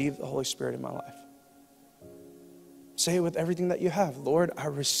receive the Holy Spirit in my life. Say it with everything that you have. Lord, I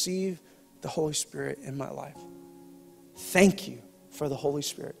receive the Holy Spirit in my life. Thank you for the Holy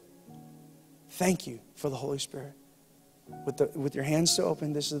Spirit. Thank you for the Holy Spirit. With your hands still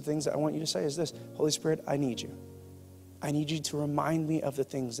open, this is the things that I want you to say is this. Holy Spirit, I need you. I need you to remind me of the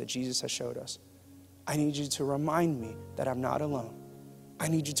things that Jesus has showed us. I need you to remind me that I'm not alone. I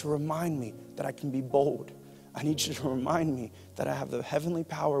need you to remind me that I can be bold. I need you to remind me that I have the heavenly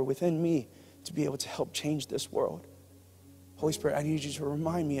power within me to be able to help change this world. Holy Spirit, I need you to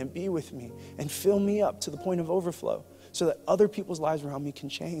remind me and be with me and fill me up to the point of overflow so that other people's lives around me can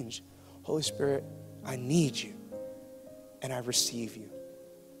change. Holy Spirit, I need you and I receive you.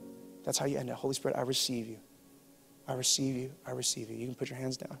 That's how you end it. Holy Spirit, I receive you. I receive you. I receive you. You can put your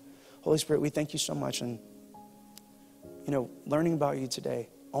hands down. Holy Spirit, we thank you so much. And, learning about you today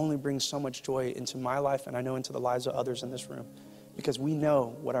only brings so much joy into my life and I know into the lives of others in this room because we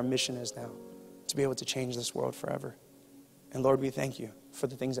know what our mission is now, to be able to change this world forever. And Lord, we thank you for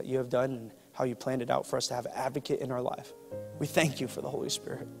the things that you have done and how you planned it out for us to have an advocate in our life. We thank you for the Holy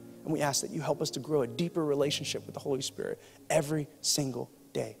Spirit. And we ask that you help us to grow a deeper relationship with the Holy Spirit every single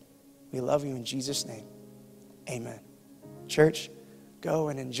day. We love you in Jesus' name. Amen. Church, go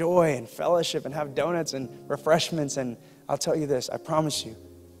and enjoy and fellowship and have donuts and refreshments. And I'll tell you this, I promise you,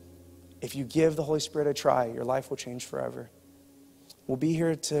 if you give the Holy Spirit a try, your life will change forever. We'll be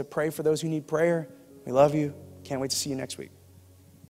here to pray for those who need prayer. We love you. Can't wait to see you next week.